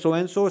Mr.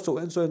 So-and-so,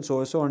 so-and-so and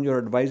so-and-so on your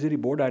advisory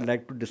board? I'd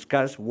like to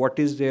discuss what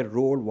is their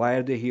role, why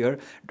are they here?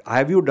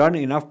 Have you done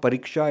enough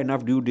pariksha,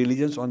 enough due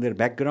diligence on their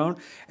background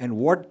and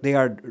what they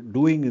are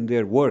doing in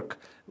their work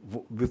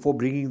before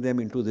bringing them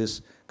into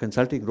this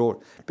consulting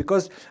role?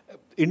 Because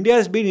India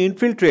has been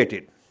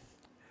infiltrated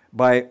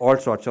by all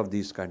sorts of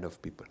these kind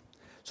of people.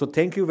 So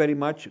thank you very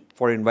much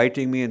for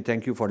inviting me, and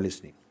thank you for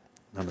listening.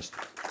 Namaste.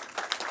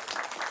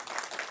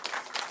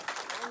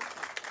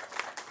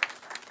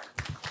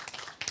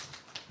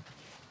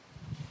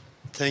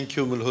 Thank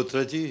you,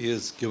 Malhotra ji. He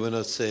has given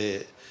us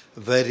a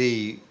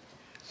very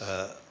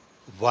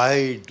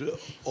wide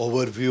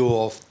overview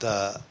of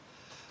the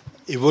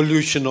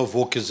evolution of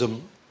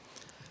wokeism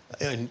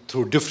and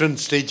through different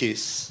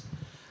stages,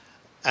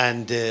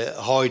 and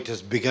how it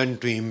has begun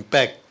to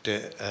impact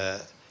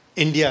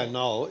India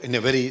now in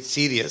a very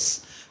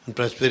serious and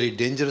perhaps very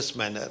dangerous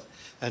manner,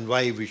 and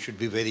why we should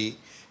be very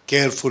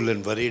careful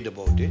and worried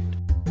about it.